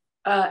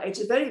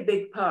 It's a very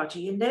big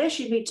party, and there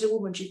she meets a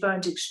woman she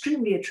finds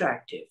extremely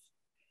attractive,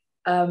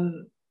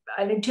 an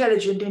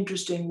intelligent,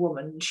 interesting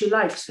woman. She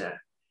likes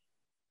her.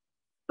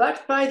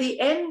 But by the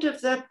end of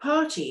that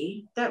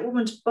party, that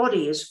woman's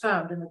body is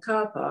found in the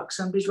car park.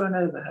 Somebody's run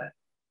over her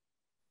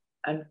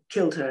and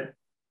killed her.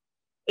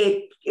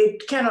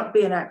 It cannot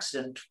be an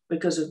accident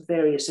because of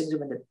various things. I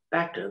mean, they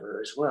backed over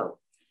her as well.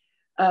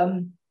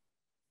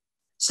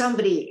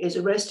 Somebody is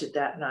arrested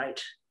that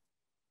night,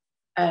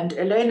 and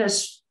Elena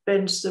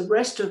spends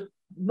most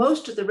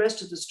of the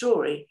rest of the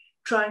story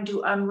trying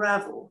to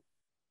unravel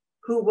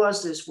who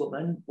was this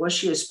woman. Was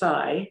she a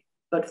spy?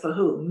 But for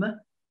whom?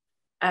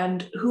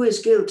 And who is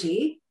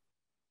guilty?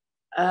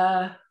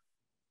 It's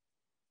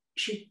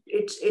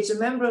a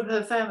member of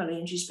her family,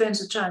 and she spends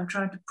the time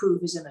trying to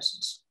prove his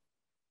innocence.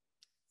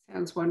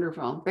 Sounds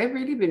wonderful. They've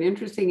really been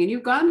interesting, and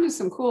you've gone to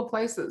some cool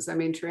places. I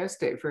mean,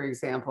 Trieste, for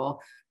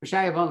example, which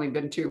I have only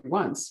been to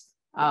once.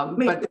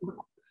 But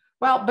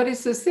Well, but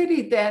it's a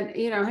city that,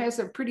 has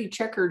a pretty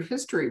checkered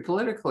history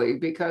politically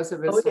because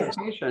of its yes.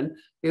 location.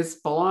 It's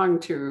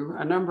belonged to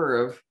a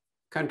number of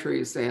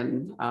countries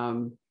and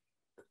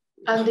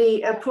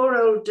the poor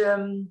old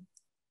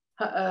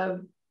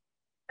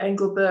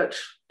Engelbert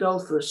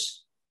Dollfuss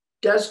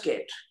does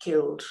get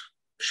killed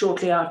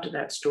shortly after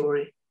that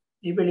story.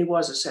 He really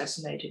was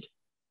assassinated.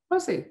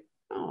 Was he?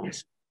 Oh,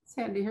 yes.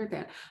 Sad to hear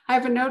that. I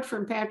have a note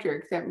from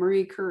Patrick that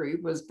Marie Curie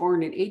was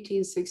born in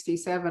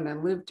 1867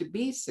 and lived to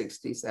be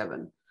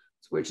 67,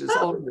 which is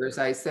older, as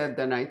I said,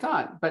 than I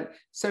thought. But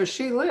so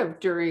she lived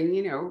during,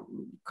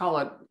 call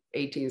it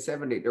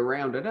 1870 to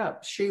round it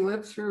up. She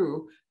lived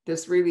through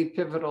this really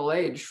pivotal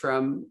age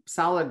from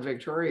solid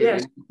Victorian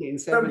in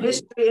 1870. From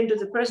history into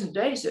the present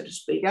day, so to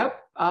speak. Yep.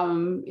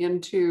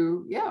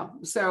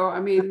 So, I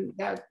mean,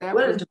 that well,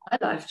 was into my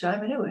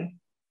lifetime anyway.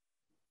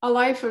 A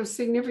life of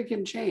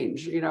significant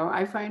change.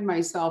 I find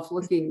myself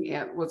looking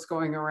at what's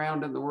going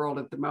around in the world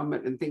at the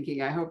moment and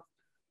thinking, I hope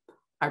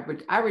I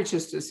would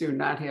just as soon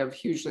not have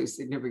hugely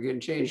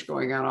significant change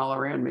going on all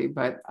around me.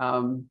 But,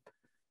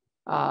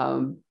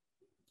 Well,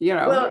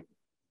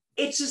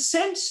 it's a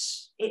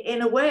sense,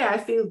 in a way, I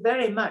feel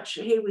very much,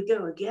 here we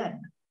go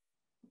again.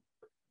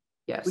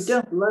 Yes. We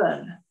don't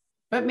learn.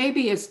 But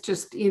maybe it's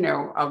just,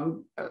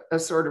 a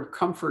sort of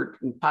comfort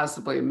and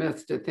possibly a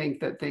myth to think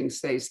that things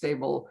stay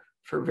stable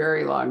for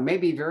very long.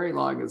 Maybe very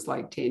long is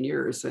like 10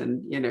 years.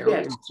 And,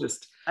 yes. It's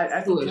just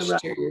I foolish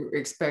to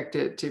expect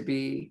it to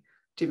be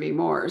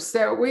more.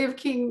 So we have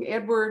King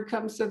Edward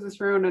comes to the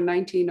throne in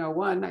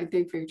 1901. I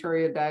think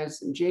Victoria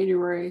dies in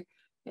January.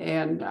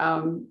 And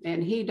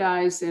he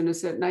dies in,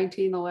 is it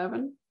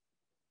 1911?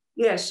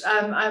 Yes,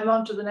 I'm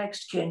on to the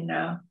next king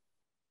now.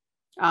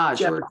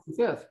 George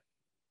V.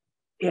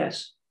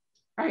 Yes.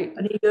 Right.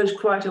 And he goes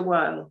quite a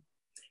while.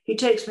 He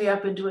takes me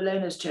up into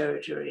Elena's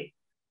territory.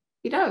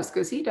 He does,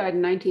 because he died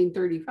in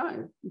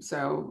 1935.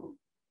 So.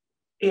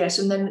 Yes,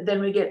 and then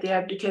we get the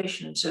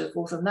abdication and so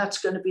forth. And that's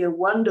going to be a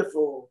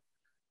wonderful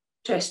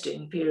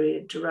testing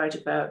period to write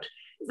about.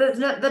 The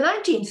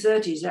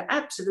 1930s are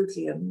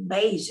absolutely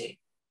amazing.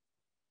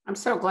 I'm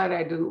so glad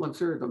I didn't live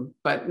through them,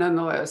 but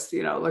nonetheless,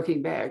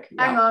 looking back.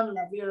 Hang on,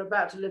 love, you're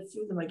about to live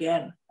through them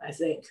again, I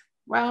think.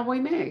 Well, we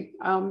may.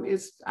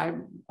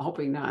 I'm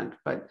hoping not,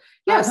 but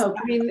yes, I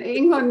mean,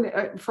 England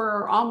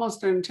for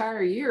almost an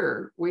entire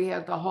year, we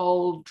had the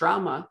whole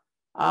drama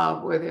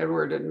with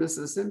Edward and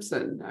Mrs.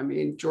 Simpson. I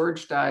mean,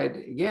 George died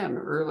again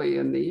early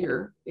in the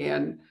year,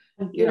 and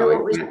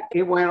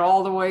it went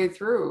all the way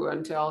through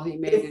until he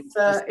made it.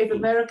 If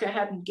America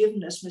hadn't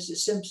given us Mrs.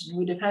 Simpson,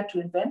 we'd have had to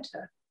invent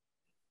her.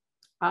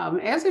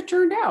 As it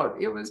turned out,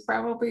 it was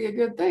probably a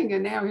good thing.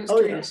 And now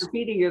history is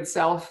repeating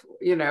itself,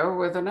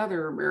 with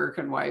another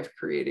American wife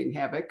creating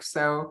havoc.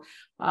 So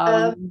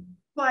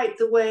quite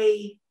the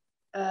way,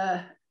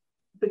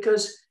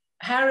 because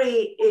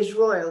Harry is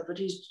royal, but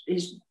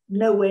he's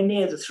nowhere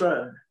near the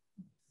throne.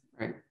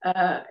 Right.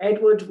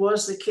 Edward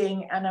was the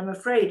king, and I'm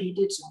afraid he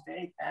did some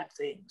very bad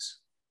things.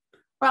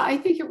 Well, I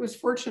think it was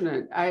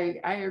fortunate.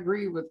 I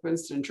agree with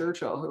Winston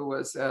Churchill, who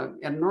was an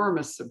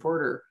enormous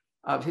supporter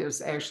of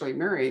his actually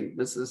marrying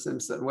Mrs.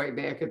 Simpson way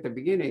back at the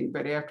beginning.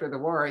 But after the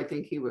war, I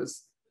think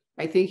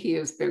he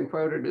has been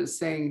quoted as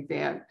saying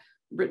that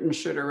Britain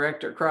should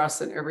erect a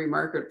cross in every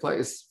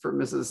marketplace for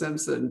Mrs.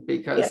 Simpson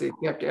because it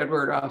kept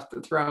Edward off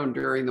the throne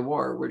during the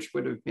war, which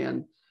would have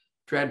been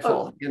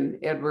dreadful. And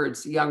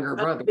Edward's younger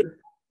brother,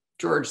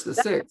 George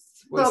VI,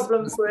 was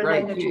problem for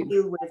Elena to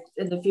deal with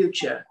in the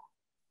future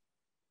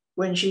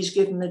when she's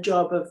given the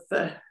job of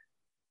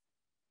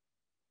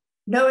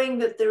knowing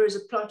that there is a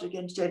plot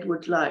against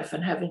Edward's life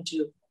and having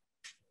to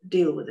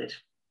deal with it.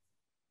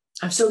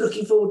 I'm still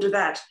looking forward to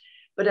that,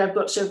 but I've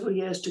got several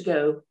years to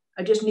go.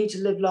 I just need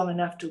to live long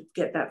enough to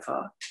get that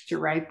far. To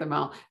write them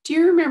all. Do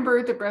you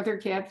remember the Brother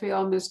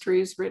Cadfael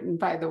mysteries written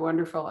by the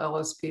wonderful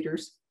Ellis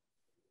Peters?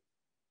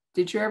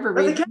 Did you ever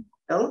read them?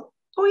 Oh,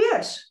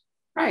 yes.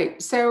 Right.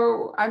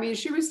 So, I mean,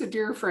 she was a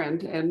dear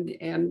friend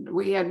and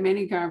we had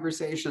many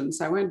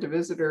conversations. I went to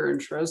visit her in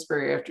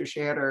Shrewsbury after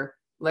she had her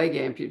leg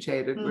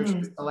amputated, which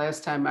was the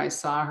last time I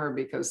saw her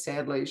because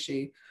sadly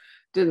she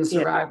didn't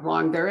survive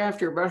long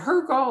thereafter. But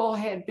her goal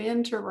had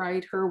been to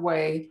write her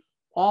way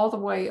all the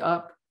way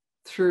up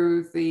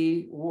through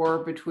the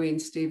war between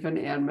Stephen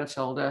and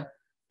Matilda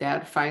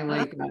that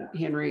finally got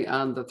Henry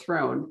on the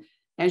throne.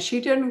 And she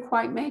didn't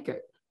quite make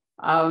it.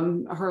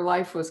 Her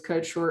life was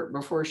cut short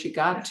before she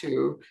got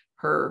to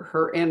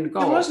her end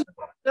goal. She wasn't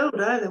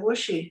old either, was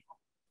she?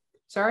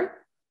 Sorry?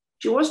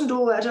 She wasn't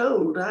all that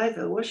old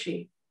either, was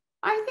she?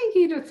 I think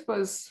Edith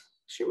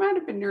she might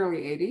have been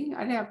nearly 80.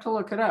 I'd have to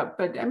look it up,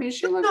 but I mean,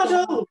 she looked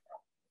not old.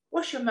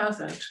 Wash your mouth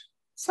out.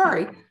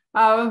 Sorry.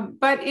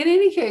 But in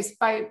any case,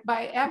 by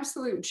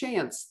absolute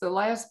chance, the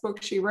last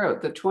book she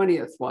wrote, the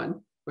 20th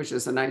one, which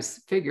is a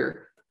nice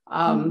figure,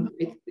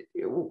 it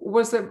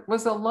was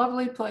a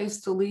lovely place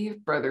to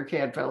leave Brother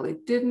Cadfael.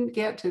 It didn't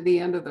get to the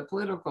end of the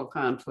political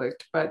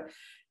conflict, but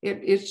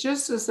it's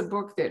just as a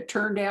book that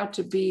turned out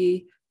to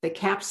be the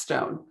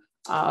capstone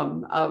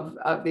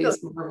of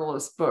these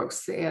marvelous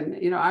books.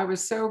 And, I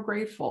was so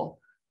grateful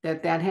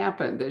that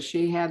happened, that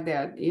she had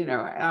that, you know,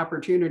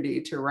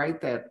 opportunity to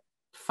write that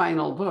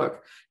final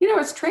book. You know,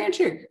 it's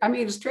tragic. I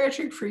mean, it's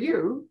tragic for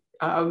you,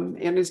 and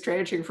it's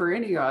tragic for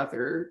any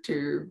author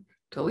to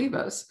leave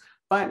us,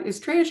 but it's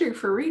tragic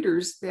for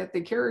readers that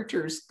the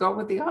characters go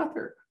with the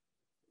author.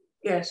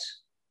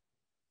 Yes,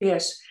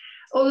 yes.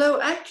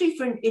 Although actually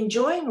for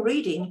enjoying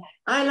reading,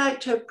 I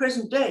liked her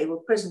present day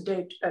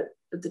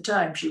at the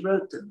time she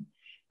wrote them,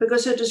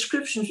 because her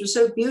descriptions were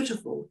so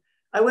beautiful.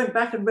 I went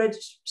back and read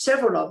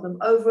several of them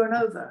over and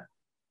over.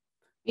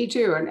 Me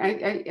too. And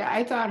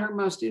I thought her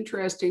most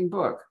interesting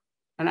book,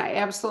 and I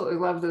absolutely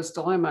love this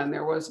dilemma, and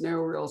there was no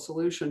real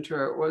solution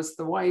to it, was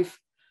the wife.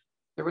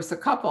 There was a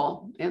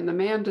couple, and the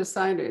man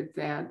decided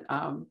that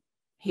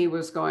he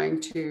was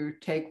going to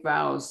take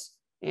vows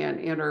and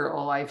enter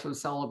a life of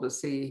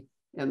celibacy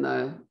in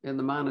the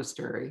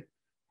monastery.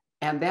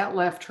 And that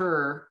left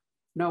her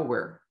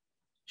nowhere.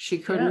 She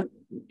couldn't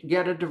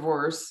get a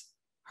divorce.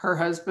 Her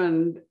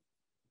husband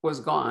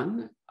was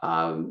gone.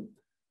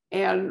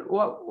 And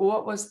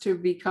what was to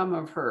become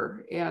of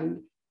her? And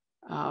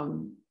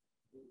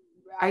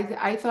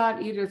I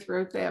thought Edith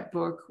wrote that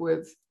book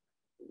with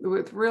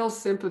real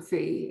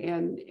sympathy,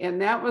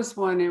 and that was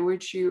one in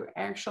which you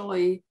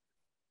actually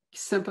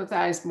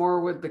sympathized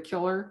more with the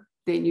killer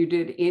than you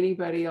did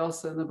anybody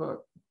else in the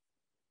book.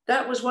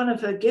 That was one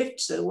of her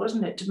gifts, though,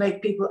 wasn't it? To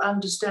make people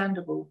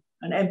understandable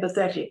and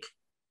empathetic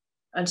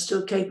and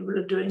still capable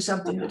of doing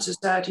something that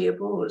society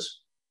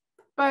abhors.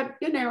 But,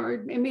 you know,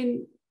 I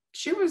mean,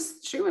 she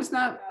was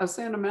not a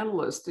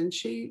sentimentalist, and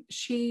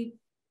she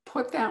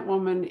put that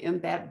woman in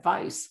that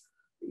vice,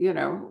 you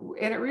know,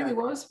 and it really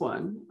was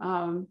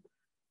one.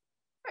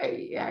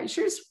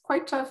 She was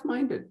quite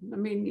tough-minded. I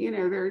mean, you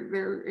know,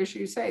 there, as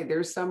you say,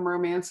 there's some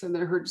romance in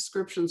there. Her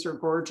descriptions are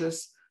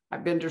gorgeous.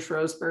 I've been to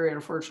Shrewsbury.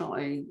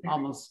 Unfortunately,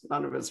 almost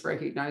none of it's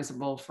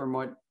recognizable from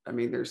what, I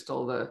mean, there's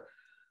still the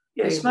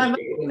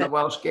the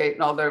Welsh Gate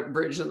and all the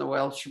bridge and the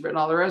Welsh and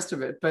all the rest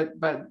of it. But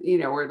you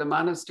know, where the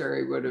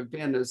monastery would have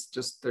been is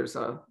just, there's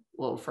a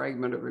little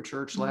fragment of a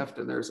church left,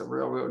 and there's a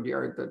railroad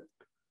yard that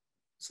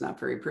it's not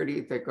very pretty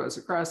that goes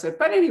across it.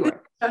 But anyway,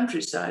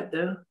 countryside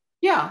though.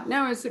 Yeah,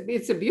 no, it's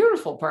a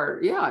beautiful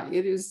part. Yeah,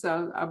 it is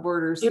a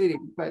border city.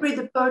 But read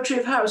the poetry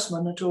of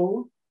Houseman at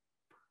all?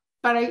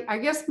 But I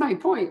guess my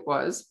point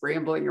was,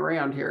 rambling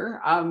around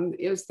here,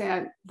 is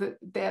that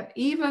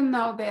even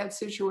though that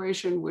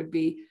situation would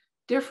be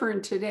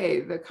different today,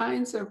 the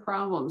kinds of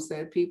problems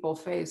that people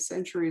faced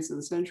centuries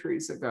and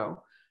centuries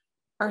ago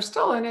are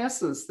still in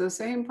essence the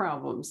same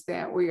problems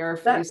that we are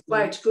facing. That's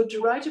why it's good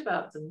to write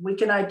about them. We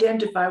can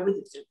identify with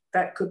it.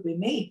 That could be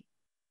me.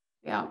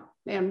 Yeah.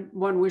 And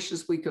one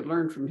wishes we could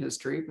learn from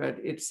history, but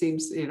it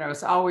seems, you know,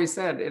 it's always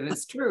said, and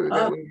it's true,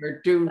 that we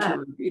are doomed to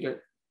repeat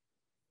it.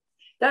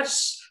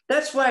 That's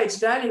why it's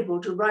valuable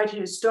to write a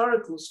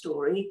historical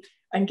story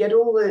and get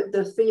all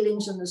the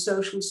feelings and the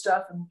social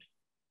stuff and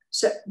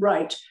set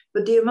right.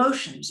 But the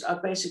emotions are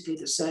basically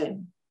the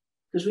same,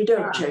 because we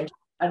don't change.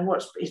 And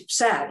it's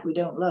sad, we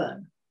don't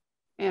learn.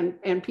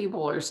 And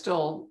people are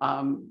still,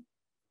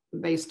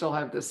 they still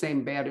have the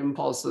same bad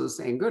impulses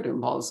and good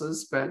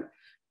impulses, but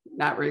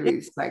not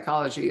really,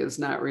 psychology is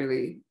not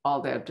really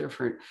all that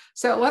different.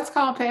 So let's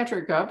call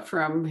Patrick up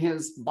from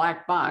his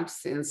black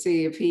box and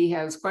see if he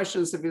has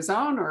questions of his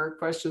own or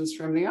questions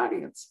from the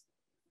audience.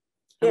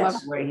 I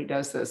love the way he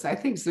does this. I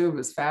think Zoom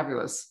is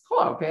fabulous.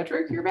 Hello,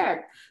 Patrick, you're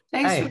back.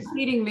 Thanks for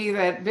feeding me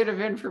that bit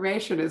of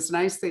information. It's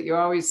nice that you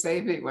always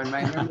save me when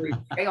my memory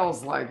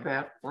fails like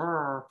that.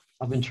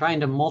 I've been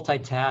trying to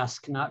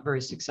multitask, not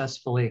very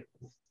successfully,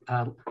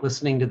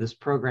 listening to this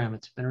program.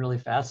 It's been really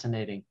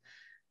fascinating.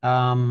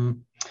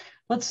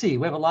 Let's see,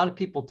 we have a lot of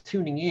people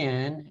tuning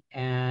in,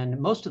 and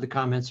most of the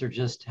comments are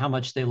just how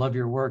much they love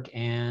your work,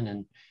 Anne,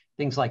 and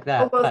things like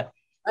that. Oh, well,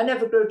 I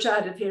never grow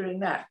tired of hearing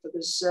that,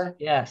 because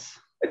yes,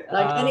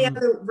 like any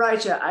other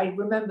writer, I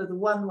remember the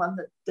one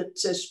that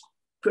says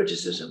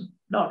criticism,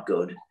 not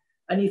good,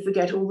 and you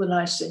forget all the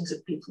nice things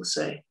that people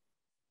say.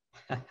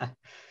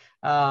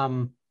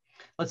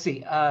 Let's see,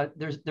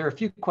 there are a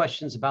few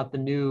questions about the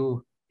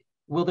new,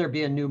 will there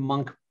be a new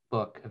Monk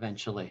book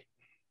eventually?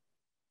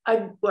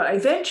 Well,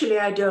 eventually,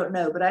 I don't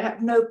know, but I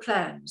have no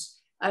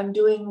plans. I'm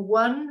doing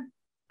one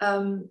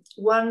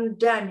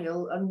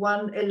Daniel and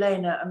one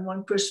Elena and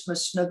one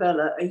Christmas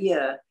novella a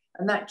year,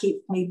 and that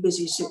keeps me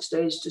busy 6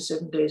 days to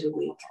 7 days a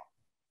week.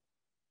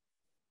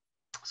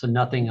 So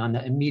nothing on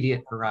the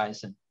immediate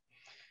horizon,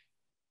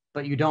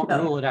 but you don't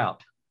rule it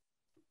out.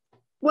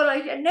 Well,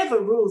 I never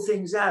rule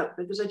things out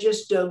because I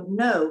just don't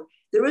know.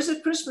 There is a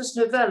Christmas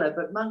novella,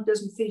 but Monk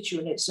doesn't feature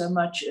in it so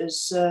much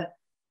as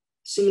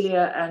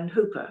Celia and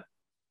Hooper.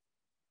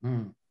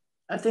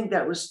 I think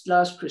that was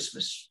last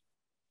Christmas.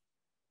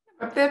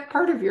 But that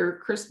part of your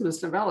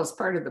Christmas novella is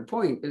part of the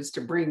point, is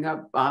to bring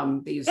up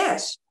these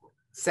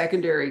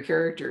secondary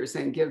characters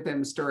and give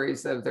them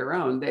stories of their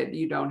own that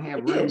you don't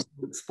have room to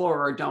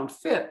explore or don't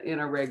fit in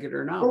a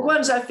regular novel. Well,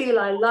 ones I feel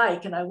I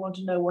like and I want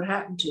to know what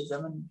happened to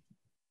them, and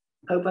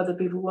hope other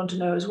people want to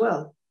know as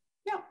well.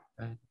 Yeah.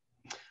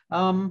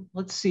 Right.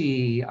 Let's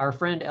see, our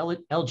friend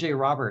LJ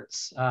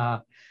Roberts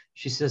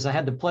She says, I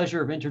had the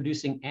pleasure of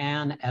introducing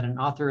Anne at an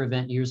author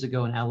event years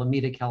ago in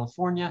Alameda,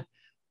 California,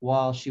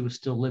 while she was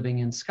still living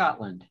in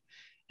Scotland.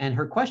 And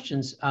her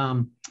questions,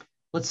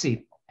 let's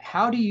see,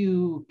 how do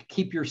you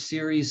keep your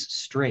series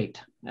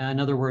straight? In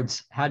other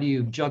words, how do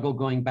you juggle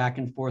going back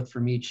and forth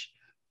from each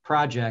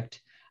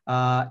project?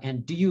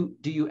 And do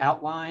you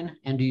outline,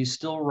 and do you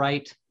still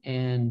write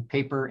in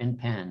paper and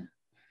pen?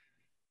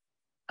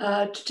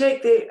 To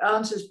take the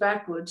answers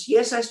backwards,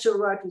 yes, I still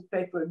write with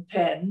paper and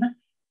pen.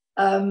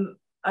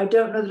 I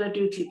don't know that I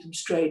do keep them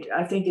straight.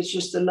 I think it's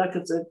just the luck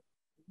of the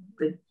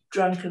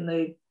drunk and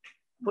the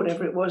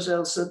whatever it was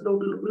else that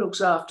looks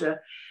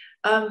after.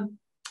 And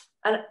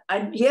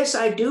yes,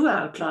 I do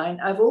outline.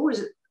 I've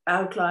always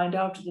outlined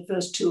after the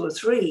first 2 or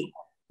 3,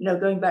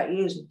 going back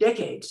years and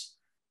decades.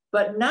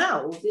 But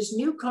now this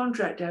new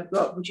contract I've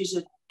got, which is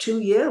a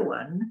 2-year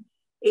one,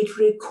 it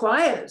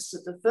requires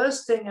that the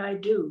first thing I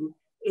do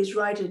is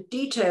write a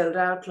detailed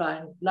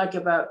outline, like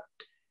about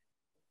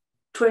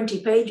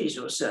 20 pages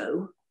or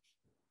so,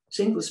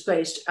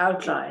 single-spaced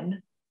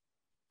outline,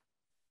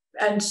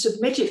 and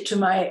submit it to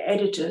my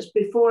editors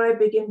before I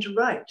begin to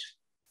write.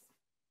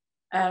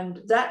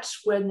 And that's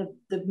when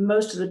the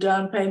most of the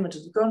down payment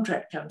of the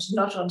contract comes,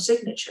 not on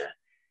signature.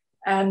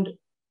 And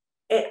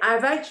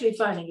I'm actually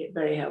finding it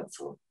very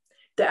helpful.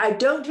 That I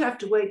don't have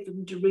to wait for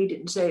them to read it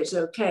and say it's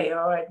okay,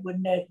 or I would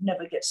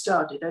never get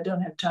started. I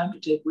don't have time to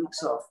take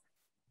weeks off.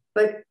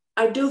 But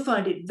I do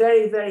find it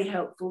very, very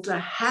helpful to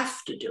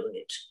have to do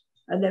it.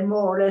 And then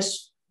more or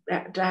less,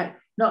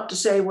 not to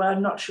say, well,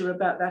 I'm not sure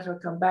about that, I'll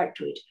come back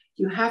to it.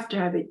 You have to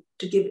have it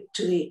to give it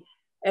to the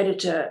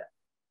editor.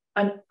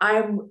 And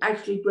I'm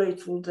actually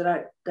grateful that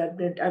I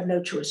have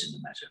no choice in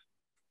the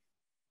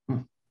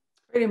matter.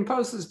 It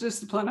imposes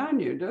discipline on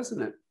you,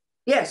 doesn't it?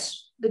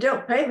 Yes, they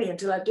don't pay me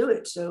until I do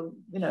it. So,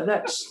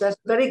 that's a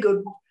very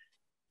good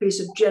piece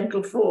of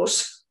gentle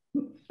force.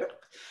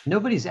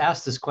 Nobody's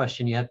asked this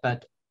question yet,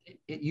 but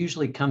it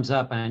usually comes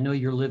up. And I know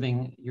you're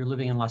living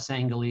in Los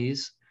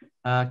Angeles.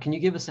 Can you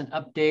give us an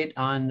update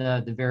on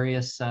the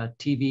various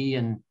TV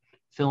and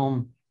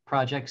film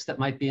projects that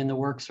might be in the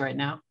works right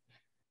now?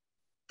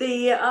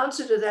 The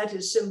answer to that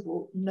is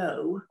simple: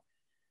 no.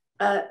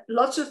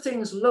 Lots of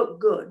things look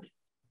good,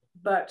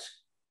 but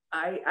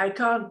I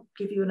can't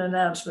give you an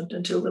announcement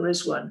until there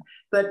is one.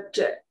 But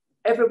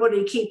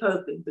everybody keep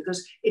hoping,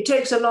 because it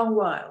takes a long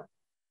while,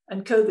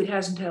 and COVID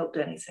hasn't helped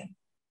anything,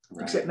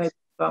 right, except maybe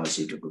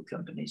pharmaceutical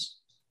companies.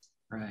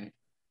 Right.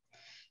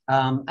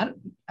 But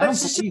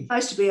it's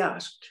nice to be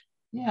asked.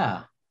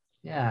 Yeah.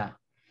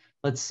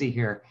 Let's see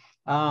here.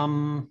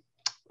 What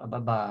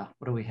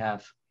do we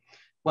have?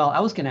 Well,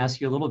 I was going to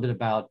ask you a little bit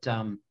about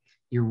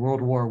your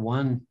World War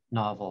I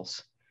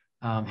novels.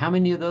 How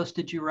many of those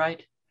did you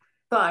write?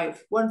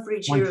 5, one for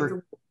each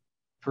year.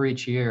 For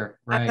each year,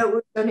 right? I know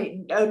it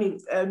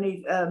was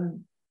only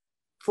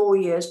 4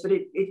 years, but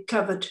it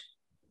covered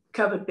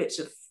bits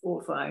of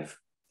 4 or 5,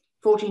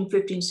 14,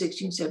 15,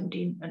 16,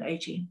 17, and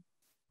 18.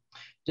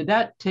 Did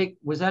that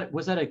was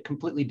that a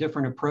completely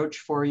different approach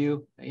for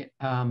you?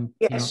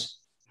 Yes,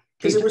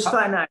 because it was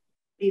finite.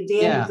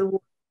 The end of the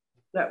war,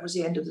 that was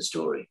the end of the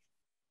story.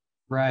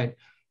 Right.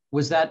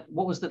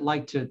 What was it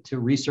like to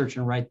research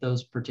and write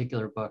those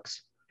particular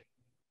books?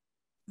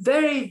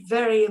 Very,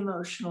 very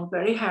emotional,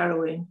 very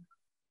harrowing.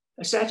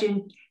 I sat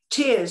in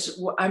tears,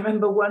 I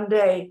remember one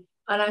day,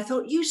 and I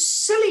thought, you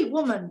silly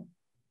woman,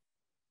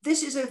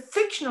 this is a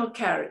fictional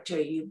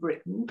character you've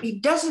written. He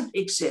doesn't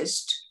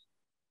exist.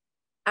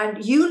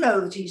 And you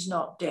know that he's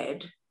not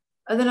dead.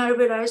 And then I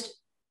realized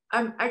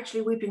I'm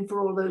actually weeping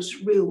for all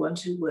those real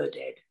ones who were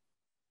dead,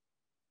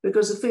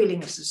 because the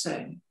feeling is the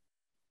same.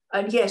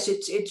 And yes,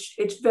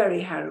 it's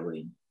very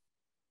harrowing.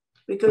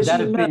 Because would that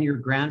have been your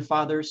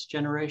grandfather's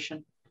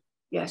generation?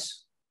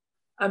 Yes.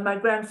 And my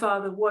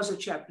grandfather was a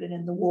chaplain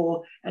in the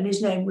war, and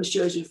his name was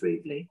Joseph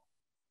Reevely.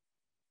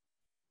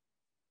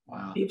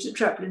 Wow. He was a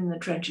chaplain in the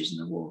trenches in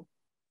the war.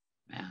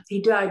 Man.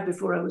 He died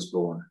before I was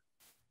born.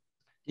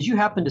 Did you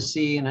happen to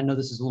see, and I know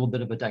this is a little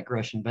bit of a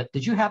digression, but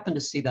did you happen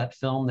to see that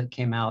film that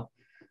came out,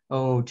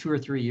 2 or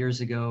 3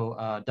 years ago,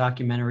 a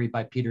documentary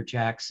by Peter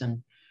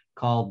Jackson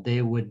called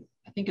They Would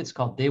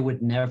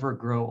Never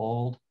Grow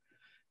Old?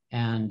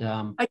 And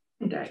I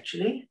didn't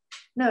actually,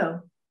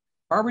 no.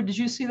 Barbara, did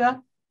you see that?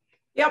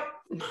 Yep,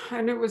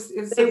 and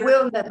They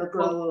Will Never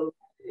Grow Old.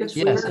 It's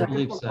yes, very I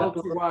believe difficult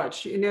to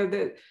watch.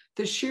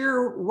 The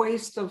sheer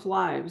waste of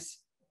lives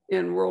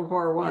in World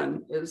War I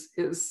is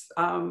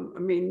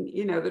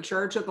the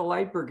charge of the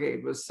Light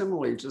Brigade was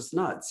similarly just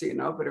nuts,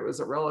 but it was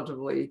a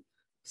relatively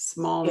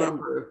small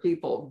number of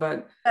people.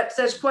 But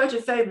that's quite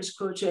a famous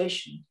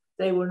quotation.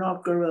 They will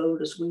not grow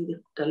old as we,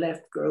 the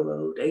left, grow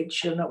old. Age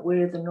shall not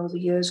weary them, nor the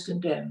years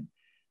condemn.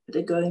 But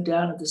they're going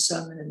down of the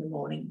sun, and in the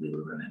morning we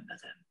will remember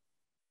them.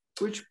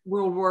 Which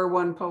World War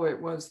I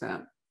poet was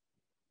that?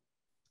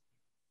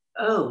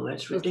 Oh,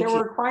 that's ridiculous.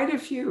 There were quite a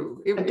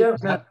few. I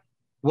don't know.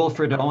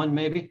 Wilfred Owen,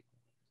 maybe?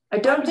 I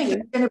don't think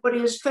there's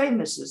anybody as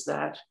famous as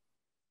that.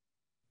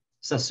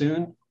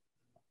 Sassoon?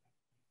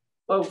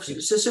 Oh,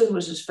 Sassoon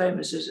was as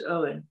famous as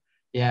Owen.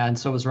 Yeah, and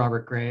so was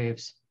Robert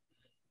Graves.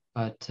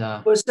 But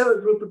well, so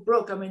at Rupert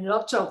Brooke, I mean,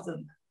 lots of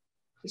them.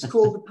 It's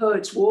called The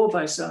Poets' War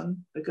by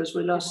some, because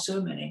we lost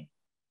so many.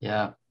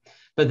 yeah,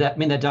 but that, I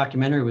mean, that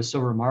documentary was so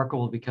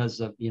remarkable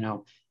because of, you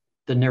know,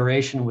 the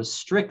narration was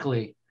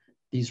strictly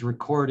these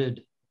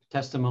recorded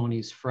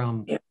testimonies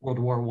from World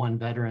War I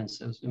veterans.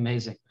 It was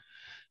amazing.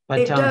 But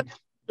it does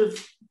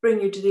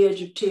bring you to the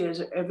edge of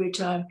tears every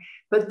time.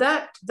 But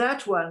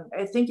that one,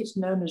 I think it's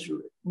known as,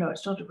 no,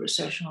 it's not a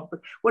processional,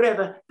 but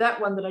whatever, that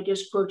one that I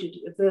just quoted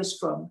a verse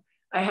from,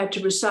 I had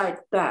to recite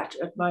that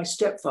at my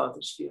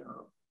stepfather's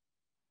funeral.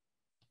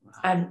 Wow.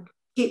 And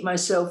keep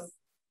myself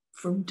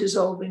from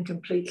dissolving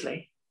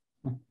completely.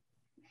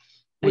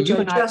 Which you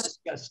and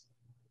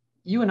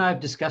I have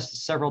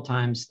discussed several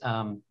times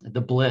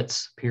the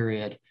Blitz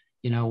period,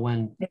 you know,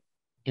 when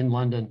in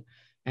London.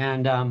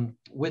 And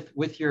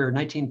with your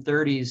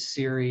 1930s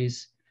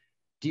series,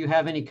 do you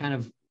have any kind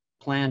of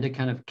plan to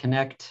kind of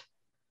connect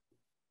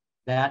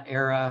that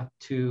era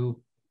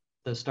to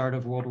the start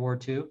of World War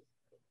II?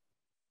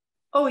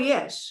 Oh,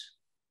 yes.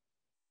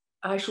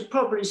 I shall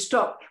probably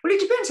stop. Well,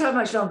 it depends how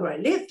much longer I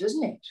live,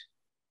 doesn't it?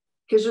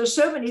 Because there are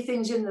so many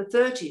things in the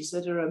 30s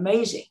that are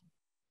amazing.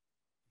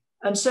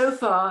 And so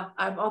far,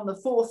 I'm on the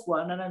fourth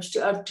one, and I've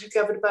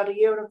covered about a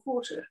year and a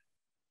quarter.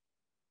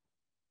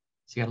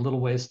 So you got a little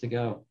ways to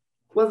go.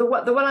 Well, the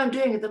one I'm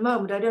doing at the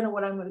moment, I don't know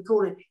what I'm going to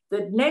call it.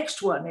 The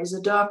next one is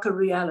A Darker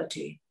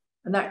Reality,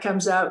 and that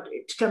comes out.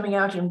 It's coming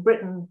out in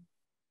Britain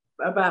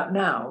about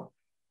now,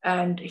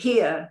 and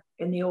here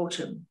in the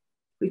autumn.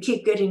 We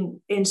keep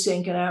getting in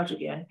sync and out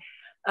again.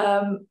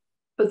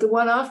 But the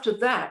one after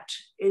that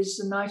is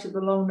The Night of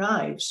the Long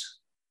Knives,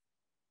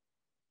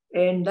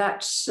 and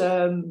that's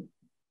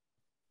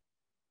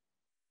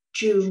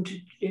June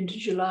into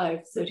July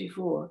of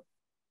 34.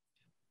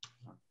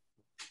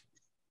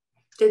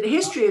 The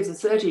history of the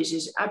 30s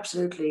is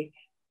absolutely,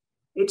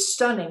 it's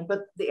stunning.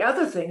 But the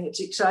other thing that's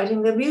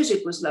exciting, the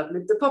music was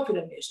lovely. The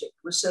popular music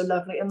was so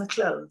lovely, and the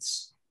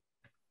clothes.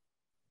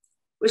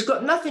 It's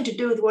got nothing to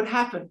do with what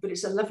happened, but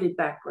it's a lovely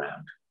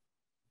background.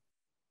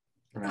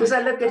 Because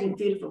I love getting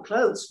beautiful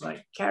clothes for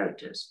my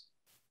characters.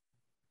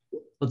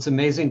 Well, it's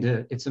amazing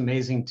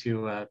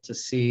to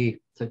see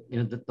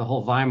the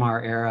whole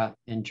Weimar era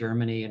in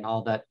Germany and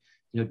all that,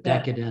 you know,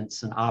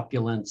 decadence and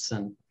opulence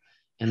and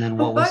then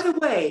what was. By the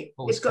way,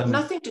 it's got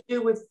nothing to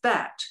do with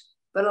that,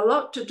 but a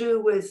lot to do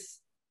with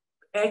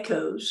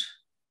echoes.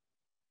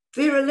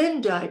 Vera Lynn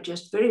died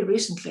just very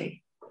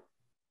recently.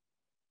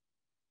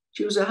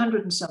 She was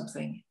 100 and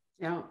something.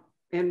 Yeah,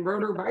 and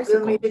rode her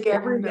bicycle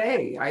every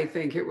day. I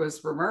think it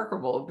was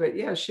remarkable. But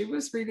yeah, she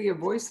was really a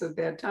voice of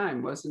that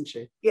time, wasn't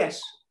she?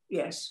 Yes,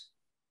 yes.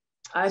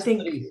 I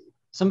think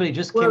somebody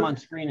just came on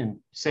screen and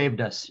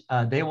saved us.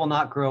 They Will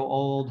Not Grow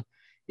Old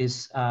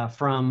is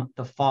from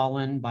The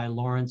Fallen by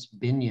Lawrence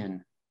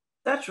Binion.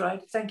 That's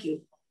right. Thank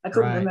you. I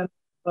couldn't remember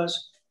what it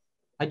was.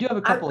 I do have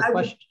a couple of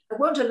questions. I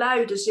won't allow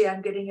you to say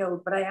I'm getting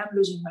old, but I am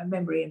losing my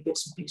memory in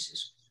bits and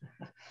pieces.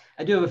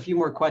 I do have a few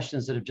more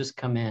questions that have just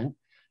come in.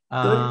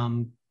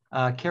 Karen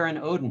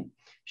Oden,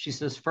 she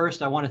says,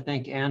 first, I want to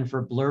thank Anne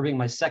for blurbing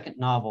my second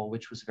novel,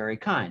 which was very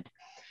kind.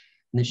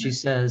 And then she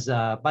says,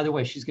 by the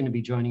way, she's going to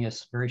be joining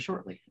us very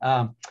shortly.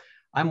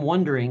 I'm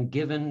wondering,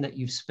 given that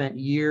you've spent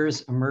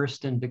years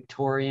immersed in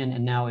Victorian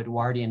and now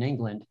Edwardian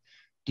England,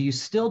 do you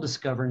still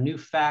discover new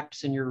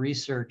facts in your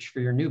research for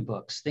your new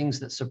books, things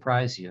that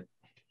surprise you?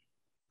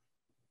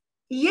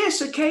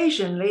 Yes,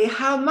 occasionally.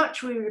 How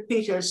much we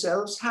repeat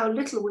ourselves, how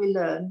little we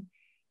learn,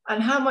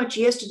 and how much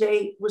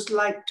yesterday was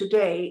like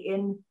today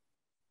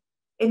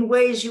in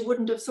ways you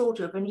wouldn't have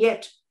thought of, and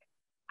yet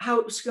how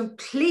it was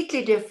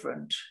completely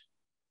different,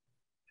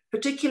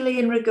 particularly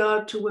in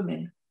regard to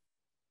women.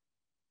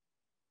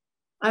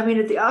 I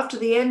mean, after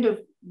the end of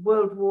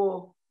World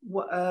War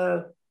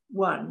I,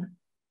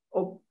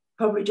 or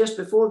probably just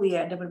before the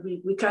end, I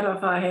mean, we cut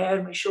off our hair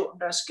and we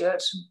shortened our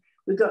skirts and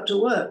we got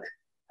to work.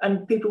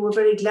 And people were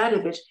very glad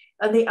of it.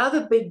 And the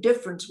other big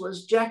difference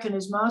was Jack and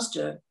his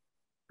master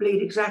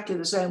bleed exactly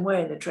the same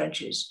way in the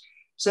trenches.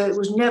 So it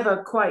was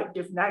never quite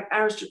different.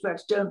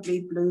 Aristocrats don't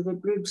bleed blue, they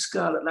bleed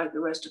scarlet like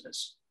the rest of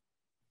us.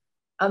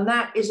 And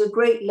that is a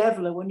great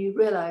leveler when you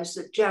realize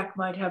that Jack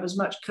might have as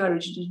much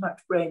courage and as much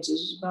brains as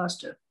his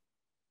master.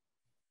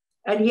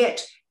 And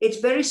yet it's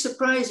very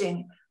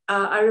surprising.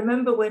 I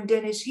remember when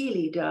Dennis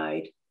Healey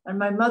died, and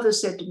my mother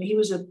said to me, he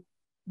was a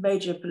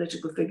major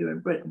political figure in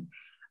Britain,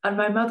 and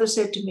my mother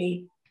said to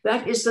me,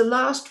 that is the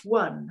last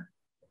one,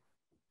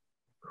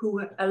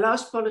 a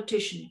last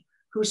politician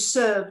who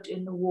served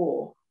in the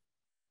war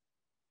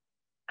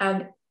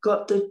and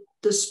got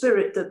the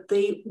spirit that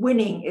the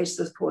winning is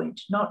the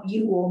point, not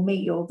you or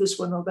me or this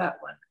one or that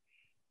one,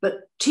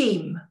 but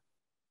team.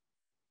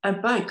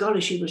 And by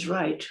golly, she was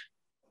right.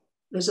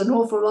 There's an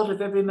awful lot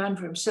of every man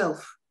for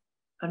himself,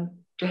 and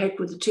to heck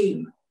with the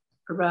team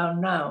around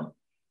now.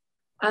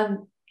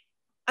 And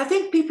I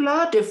think people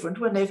are different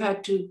when they've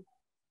had to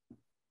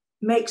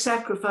make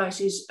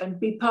sacrifices and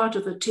be part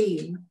of a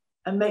team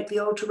and make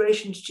the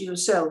alterations to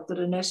yourself that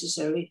are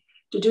necessary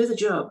to do the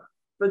job,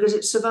 because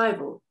it's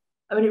survival.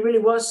 I mean, it really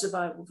was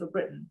survival for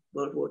Britain,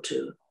 World War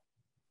II.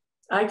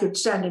 I could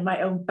stand in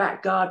my own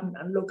back garden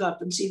and look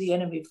up and see the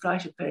enemy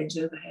fighter planes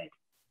overhead.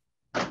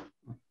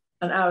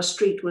 And our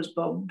street was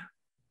bombed.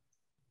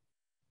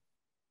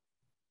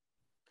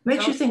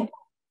 Makes you think.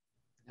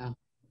 Yeah.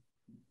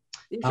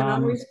 You can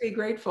always be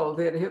grateful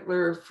that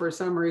Hitler, for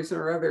some reason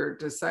or other,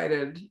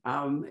 decided,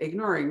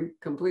 ignoring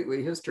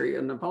completely history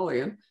and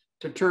Napoleon,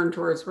 to turn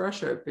towards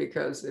Russia,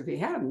 because if he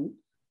hadn't,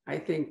 I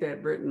think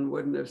that Britain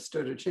wouldn't have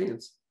stood a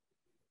chance.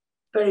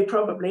 Very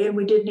probably, and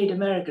we did need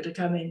America to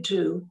come in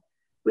too.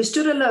 We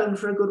stood alone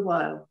for a good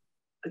while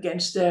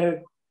against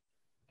their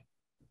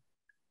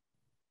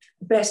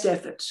best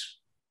efforts.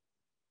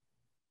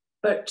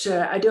 But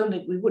I don't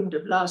think we wouldn't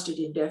have lasted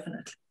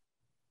indefinitely.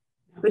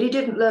 But he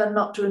didn't learn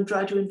not to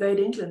try to invade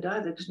England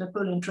either, because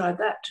Napoleon tried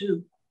that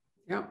too.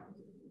 Yeah.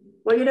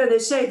 Well, you know, they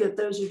say that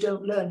those who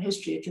don't learn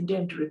history are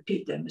condemned to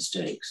repeat their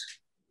mistakes.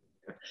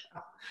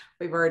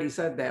 We've already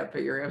said that,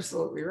 but you're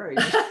absolutely right.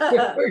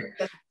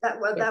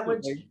 that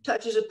one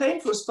touches a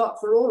painful spot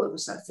for all of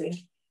us, I think.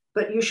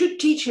 But you should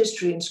teach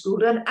history in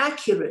school, and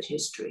accurate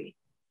history.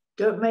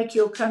 Don't make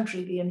your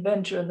country the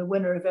inventor and the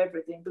winner of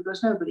everything,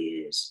 because nobody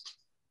is.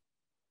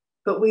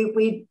 But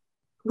we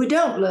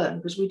don't learn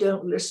because we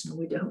don't listen,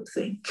 we don't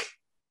think.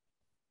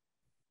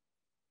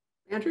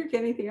 Andrew,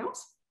 anything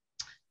else?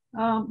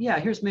 Yeah,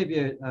 here's maybe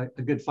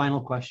a good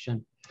final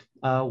question.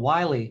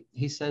 Wiley,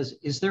 he says,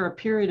 is there a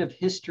period of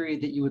history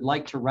that you would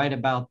like to write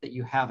about that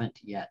you haven't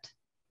yet?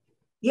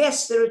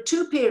 Yes, there are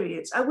two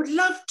periods. I would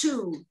love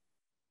to.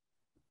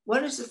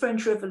 One is the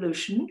French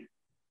Revolution,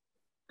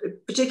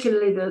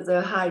 particularly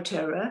the High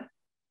Terror,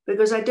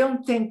 because I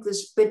don't think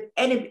there's been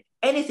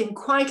anything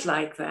quite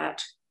like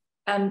that.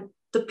 And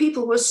the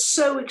people were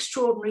so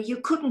extraordinary, you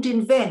couldn't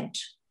invent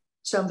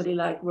somebody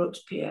like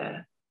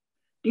Robespierre.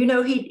 You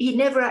know, he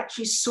never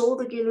actually saw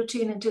the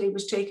guillotine until he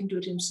was taken to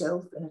it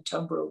himself in a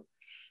tumbrel.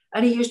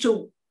 And he used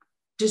to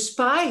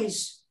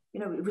despise, you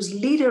know, he was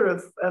leader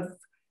of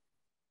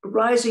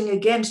rising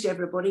against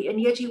everybody, and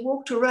yet he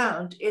walked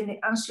around in the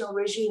Ancien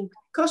Regime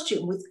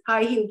costume with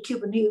high-heeled,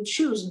 Cuban-heeled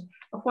shoes and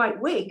a white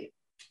wig,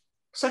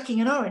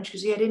 sucking an orange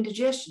because he had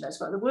indigestion. That's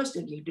about the worst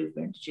thing you can do for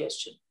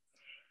indigestion.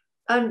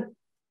 And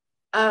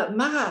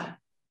Marat,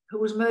 who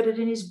was murdered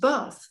in his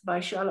bath by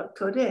Charlotte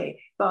Corday.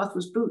 Bath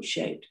was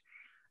boot-shaped.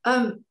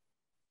 You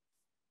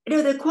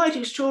know, they're quite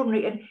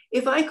extraordinary. And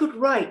if I could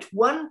write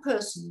one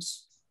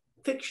person's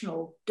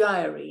fictional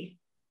diary,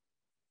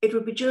 it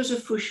would be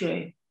Joseph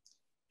Fouché.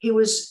 He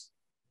was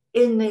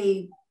in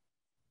the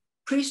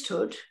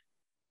priesthood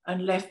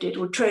and left it,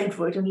 or trained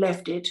for it and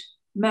left it,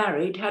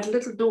 married, had a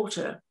little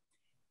daughter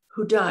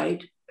who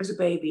died as a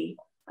baby.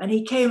 And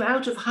he came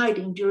out of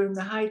hiding during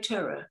the High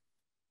Terror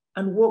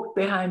and walked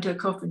behind her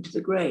coffin to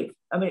the grave.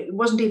 I mean, it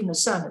wasn't even a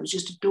son, it was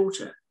just a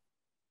daughter.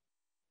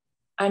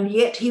 And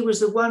yet he was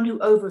the one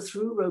who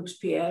overthrew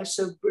Robespierre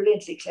so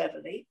brilliantly,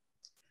 cleverly.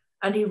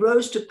 And he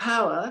rose to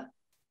power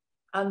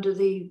under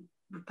the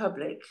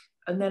Republic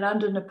and then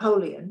under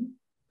Napoleon,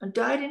 and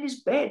died in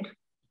his bed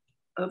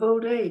of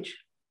old age.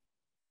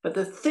 But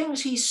the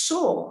things he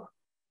saw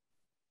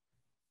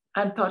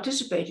and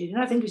participated in,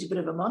 I think he's a bit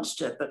of a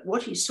monster, but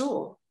what he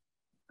saw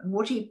and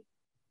what he,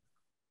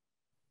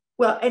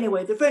 well,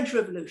 anyway, the French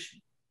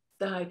Revolution,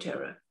 the High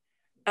Terror.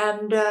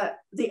 And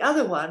the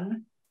other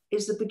one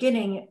is the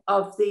beginning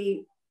of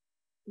the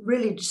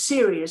really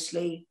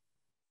seriously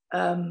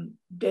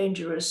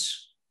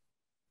dangerous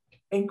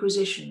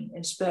Inquisition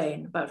in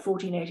Spain, about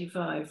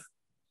 1485.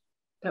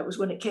 That was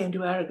when it came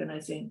to Aragon, I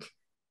think.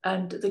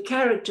 And the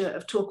character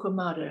of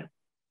Torquemada,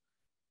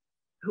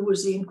 who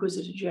was the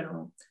Inquisitor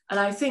General. And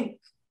I think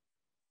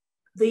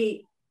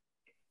we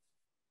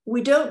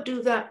don't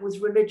do that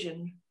with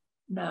religion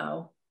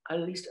now, at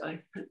least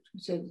I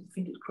said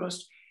fingers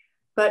crossed,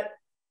 but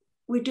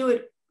we do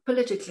it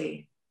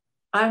politically.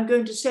 I'm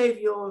going to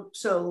save your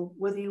soul,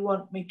 whether you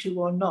want me to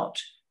or not.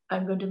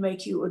 I'm going to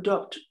make you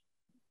adopt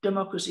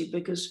democracy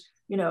because,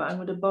 you know, I'm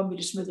going to bomb you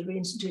to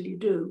smithereens until you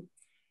do.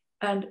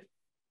 And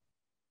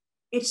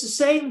it's the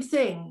same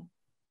thing,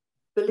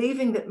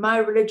 believing that my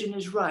religion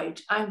is right.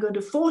 I'm going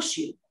to force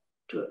you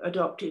to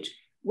adopt it,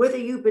 whether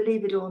you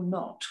believe it or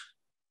not,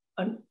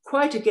 and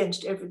quite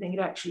against everything it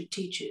actually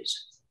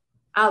teaches.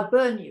 I'll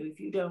burn you if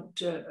you don't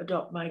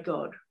adopt my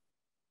God,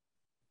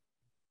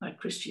 my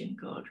Christian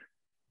God.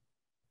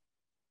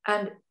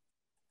 And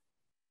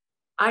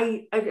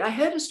I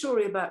heard a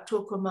story about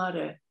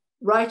Torquemada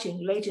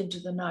writing late into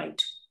the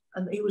night,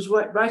 and he was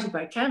writing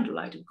by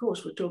candlelight, of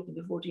course, we're talking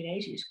the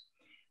 1480s.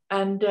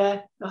 And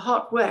the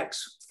hot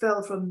wax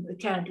fell from the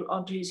candle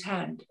onto his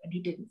hand, and he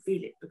didn't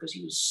feel it because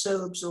he was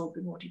so absorbed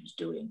in what he was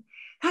doing.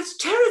 That's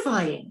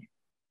terrifying.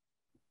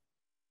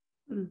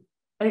 And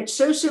it's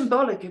so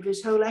symbolic of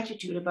his whole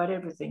attitude about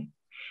everything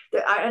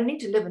that I need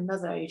to live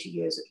another 80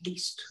 years at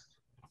least.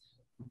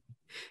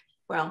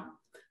 Well,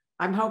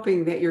 I'm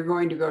hoping that you're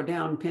going to go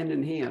down pen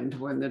in hand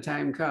when the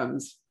time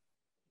comes.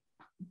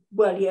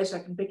 Well, yes, I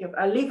can pick up.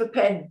 I leave a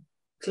pen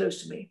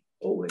close to me,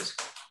 always.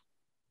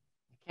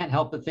 Can't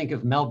help but think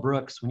of Mel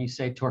Brooks when you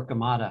say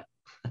Torquemada.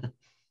 Did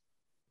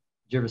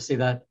you ever see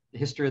that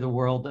History of the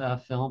World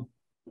film?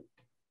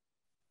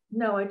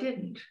 No, I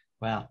didn't.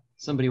 Wow,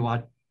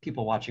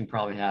 people watching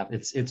probably have.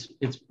 It's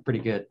pretty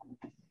good.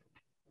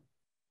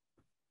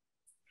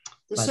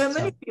 There's so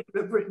many people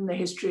who have written the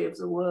history of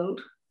the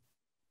world.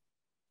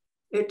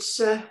 It's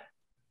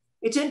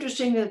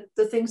interesting that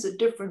the things that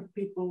different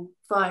people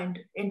find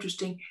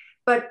interesting,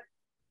 but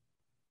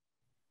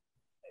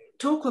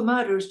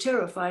Torquemada is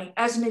terrifying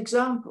as an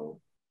example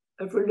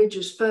of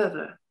religious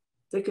fervor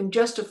that can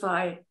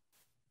justify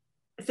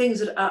things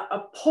that are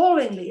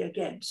appallingly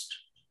against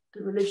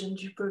the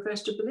religions you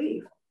profess to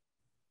believe.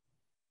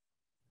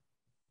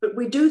 But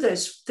we do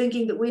this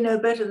thinking that we know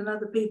better than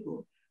other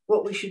people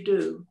what we should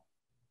do,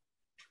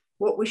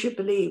 what we should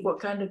believe, what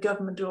kind of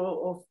government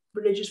or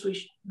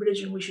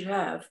religion we should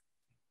have,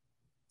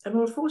 and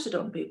we'll force it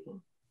on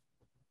people.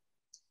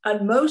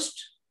 And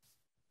most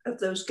of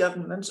those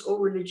governments or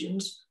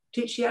religions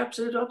teach the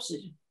absolute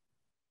opposite.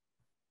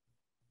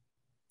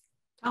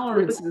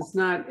 Tolerance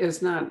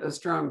is not a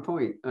strong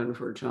point,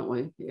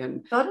 unfortunately.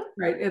 And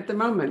right at the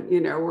moment,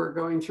 we're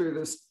going through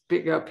this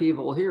big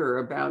upheaval here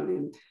about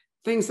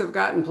things have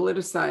gotten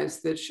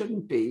politicized that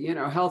shouldn't be.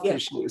 Health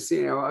issues.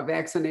 A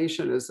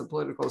vaccination is a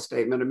political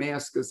statement, a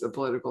mask is a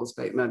political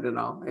statement, and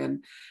all.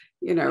 And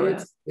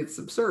it's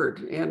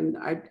absurd. And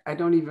I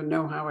don't even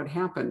know how it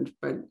happened,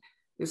 but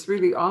it's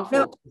really awful.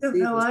 No, I don't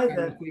know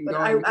either. But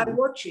I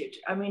watch it.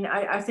 I mean,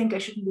 I think I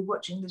shouldn't be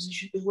watching this. I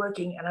should be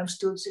working, and I'm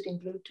still sitting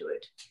glued to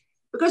it.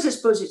 Because I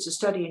suppose it's a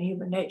study in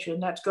human nature,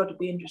 and that's got to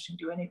be interesting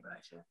to any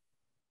writer.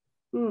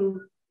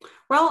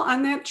 Well,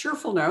 on that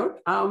cheerful note,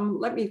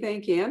 let me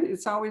thank Anne.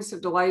 It's always a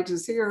delight to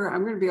see her.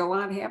 I'm going to be a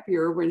lot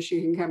happier when she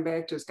can come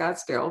back to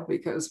Scottsdale,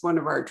 because one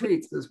of our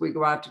treats is we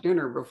go out to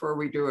dinner before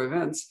we do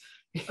events.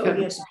 Oh,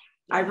 yes.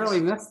 I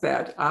really missed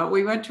that.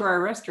 We went to our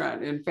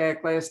restaurant, in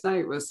fact, last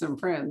night with some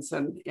friends,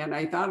 and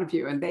I thought of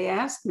you, and they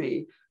asked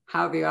me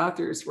how the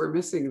authors were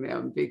missing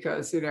them,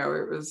 because, it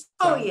was...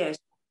 Oh, yes.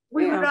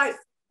 We were like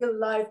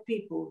live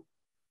people.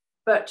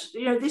 But,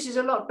 this is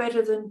a lot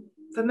better than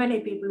for many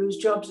people whose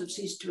jobs have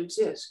ceased to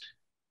exist.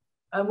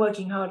 I'm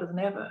working harder than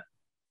ever.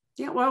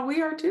 Yeah, well,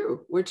 we are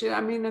too, which,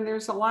 and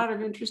there's a lot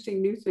of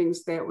interesting new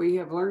things that we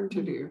have learned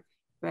to do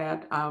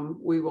that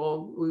we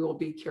will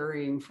be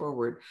carrying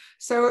forward.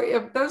 So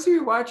if those of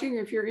you watching,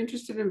 if you're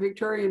interested in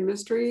Victorian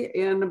mystery,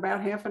 in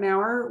about half an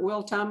hour,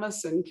 Will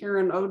Thomas and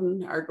Karen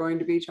Oden are going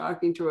to be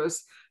talking to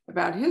us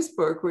about his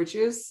book, which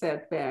is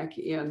set back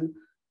in,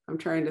 I'm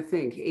trying to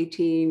think,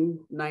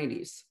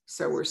 1890s.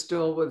 So we're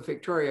still with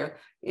Victoria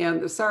and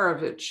the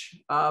Tsarevich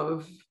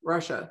of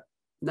Russia,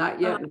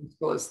 not yet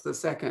Nicholas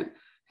II,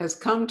 has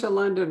come to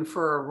London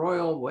for a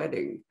royal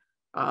wedding.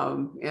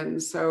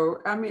 And so,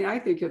 I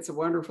think it's a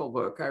wonderful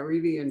book. I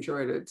really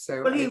enjoyed it.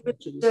 So well,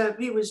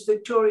 he was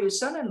Victoria's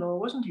son-in-law,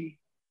 wasn't he?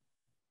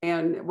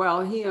 And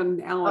well, he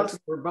and Alex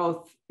were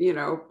both,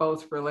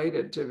 both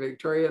related to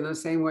Victoria in the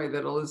same way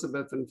that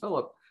Elizabeth and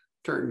Philip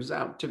turns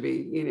out to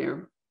be,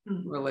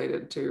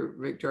 related to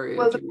Victoria.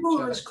 Well, the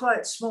pool is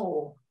quite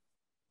small.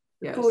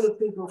 The pool of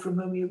people from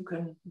whom you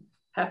can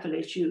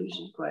happily choose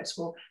is quite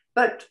small.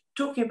 But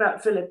talking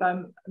about Philip,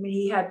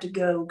 he had to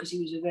go because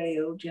he was a very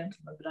old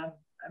gentleman, but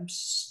I'm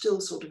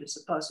still sort of, it's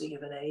the passing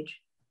of an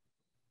age.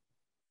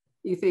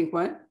 You think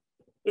what?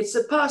 It's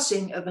the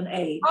passing of an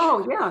age.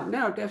 Oh, yeah,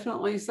 no,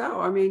 definitely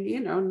so.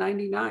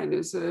 99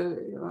 is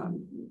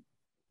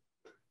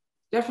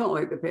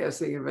definitely the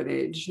passing of an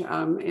age.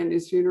 And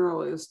his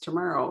funeral is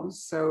tomorrow.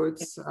 So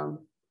it's,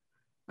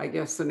 I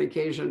guess, an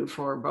occasion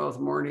for both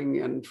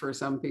mourning and for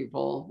some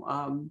people,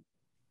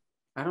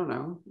 I don't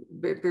know.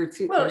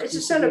 Well, it's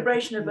a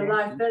celebration of a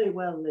life very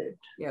well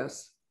lived.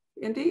 Yes,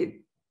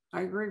 indeed.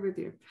 I agree with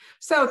you.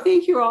 So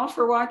thank you all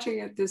for watching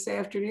it this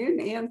afternoon,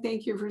 and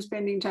thank you for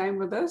spending time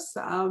with us.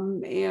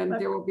 And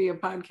there will be a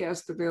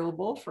podcast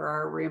available for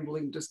our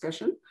rambling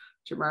discussion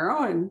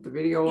tomorrow, and the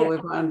video will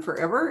live on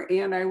forever.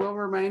 And I will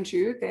remind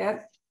you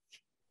that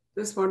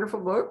this wonderful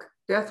book,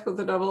 Death with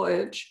a Double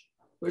Edge,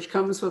 which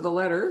comes with a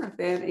letter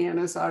that Anne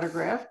has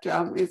autographed,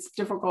 it's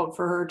difficult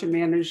for her to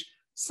manage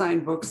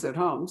signed books at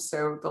home.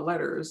 So the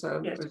letter is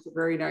a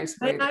very nice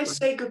way. May I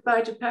say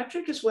goodbye to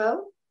Patrick as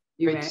well?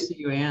 Great to see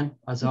you, Anne,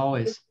 as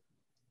always.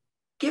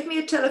 Give me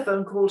a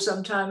telephone call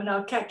sometime and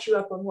I'll catch you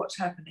up on what's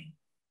happening.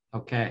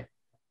 Okay.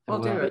 We'll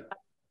do it.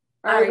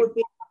 I would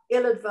be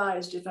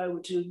ill-advised if I were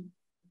to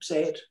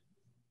say it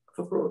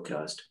for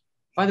broadcast.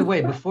 By the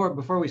way,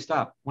 before we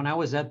stop, when I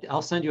was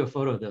I'll send you a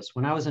photo of this.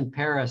 When I was in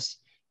Paris,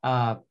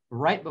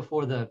 right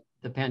before the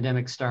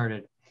pandemic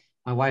started,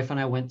 my wife and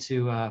I went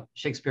to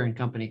Shakespeare and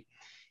Company,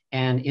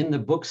 and in the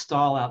book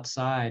stall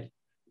outside,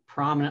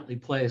 prominently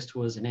placed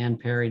was an Anne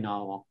Perry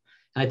novel.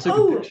 And I took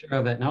a picture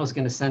of it, and I was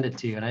going to send it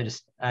to you, and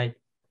I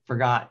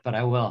forgot, but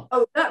I will.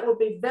 Oh, that would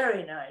be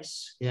very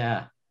nice.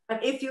 Yeah.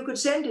 And if you could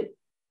send it,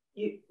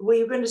 were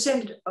you going to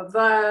send it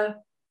via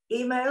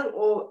email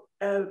or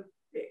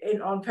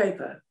on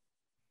paper?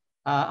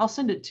 I'll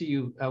send it to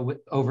you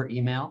over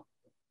email.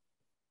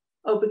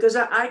 Oh, because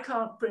I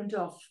can't print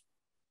off.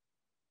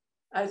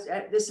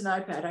 This is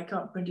an iPad. I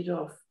can't print it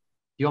off.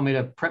 You want me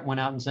to print one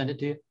out and send it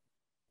to you?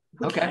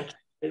 Okay.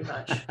 very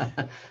much.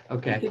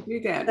 Okay. We could do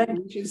that.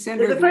 Thank We should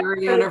send her the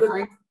Ariana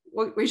Franklin.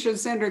 We should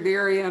send her the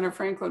Ariana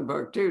Franklin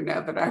book too,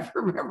 now that I've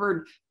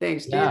remembered,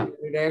 thanks to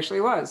you, it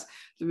actually was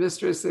The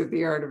Mistress of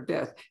the Art of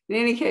Death. In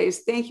any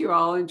case, thank you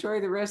all.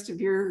 Enjoy the rest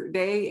of your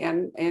day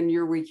and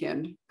your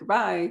weekend.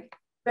 Goodbye.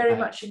 Very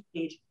much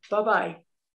indeed. Bye-bye.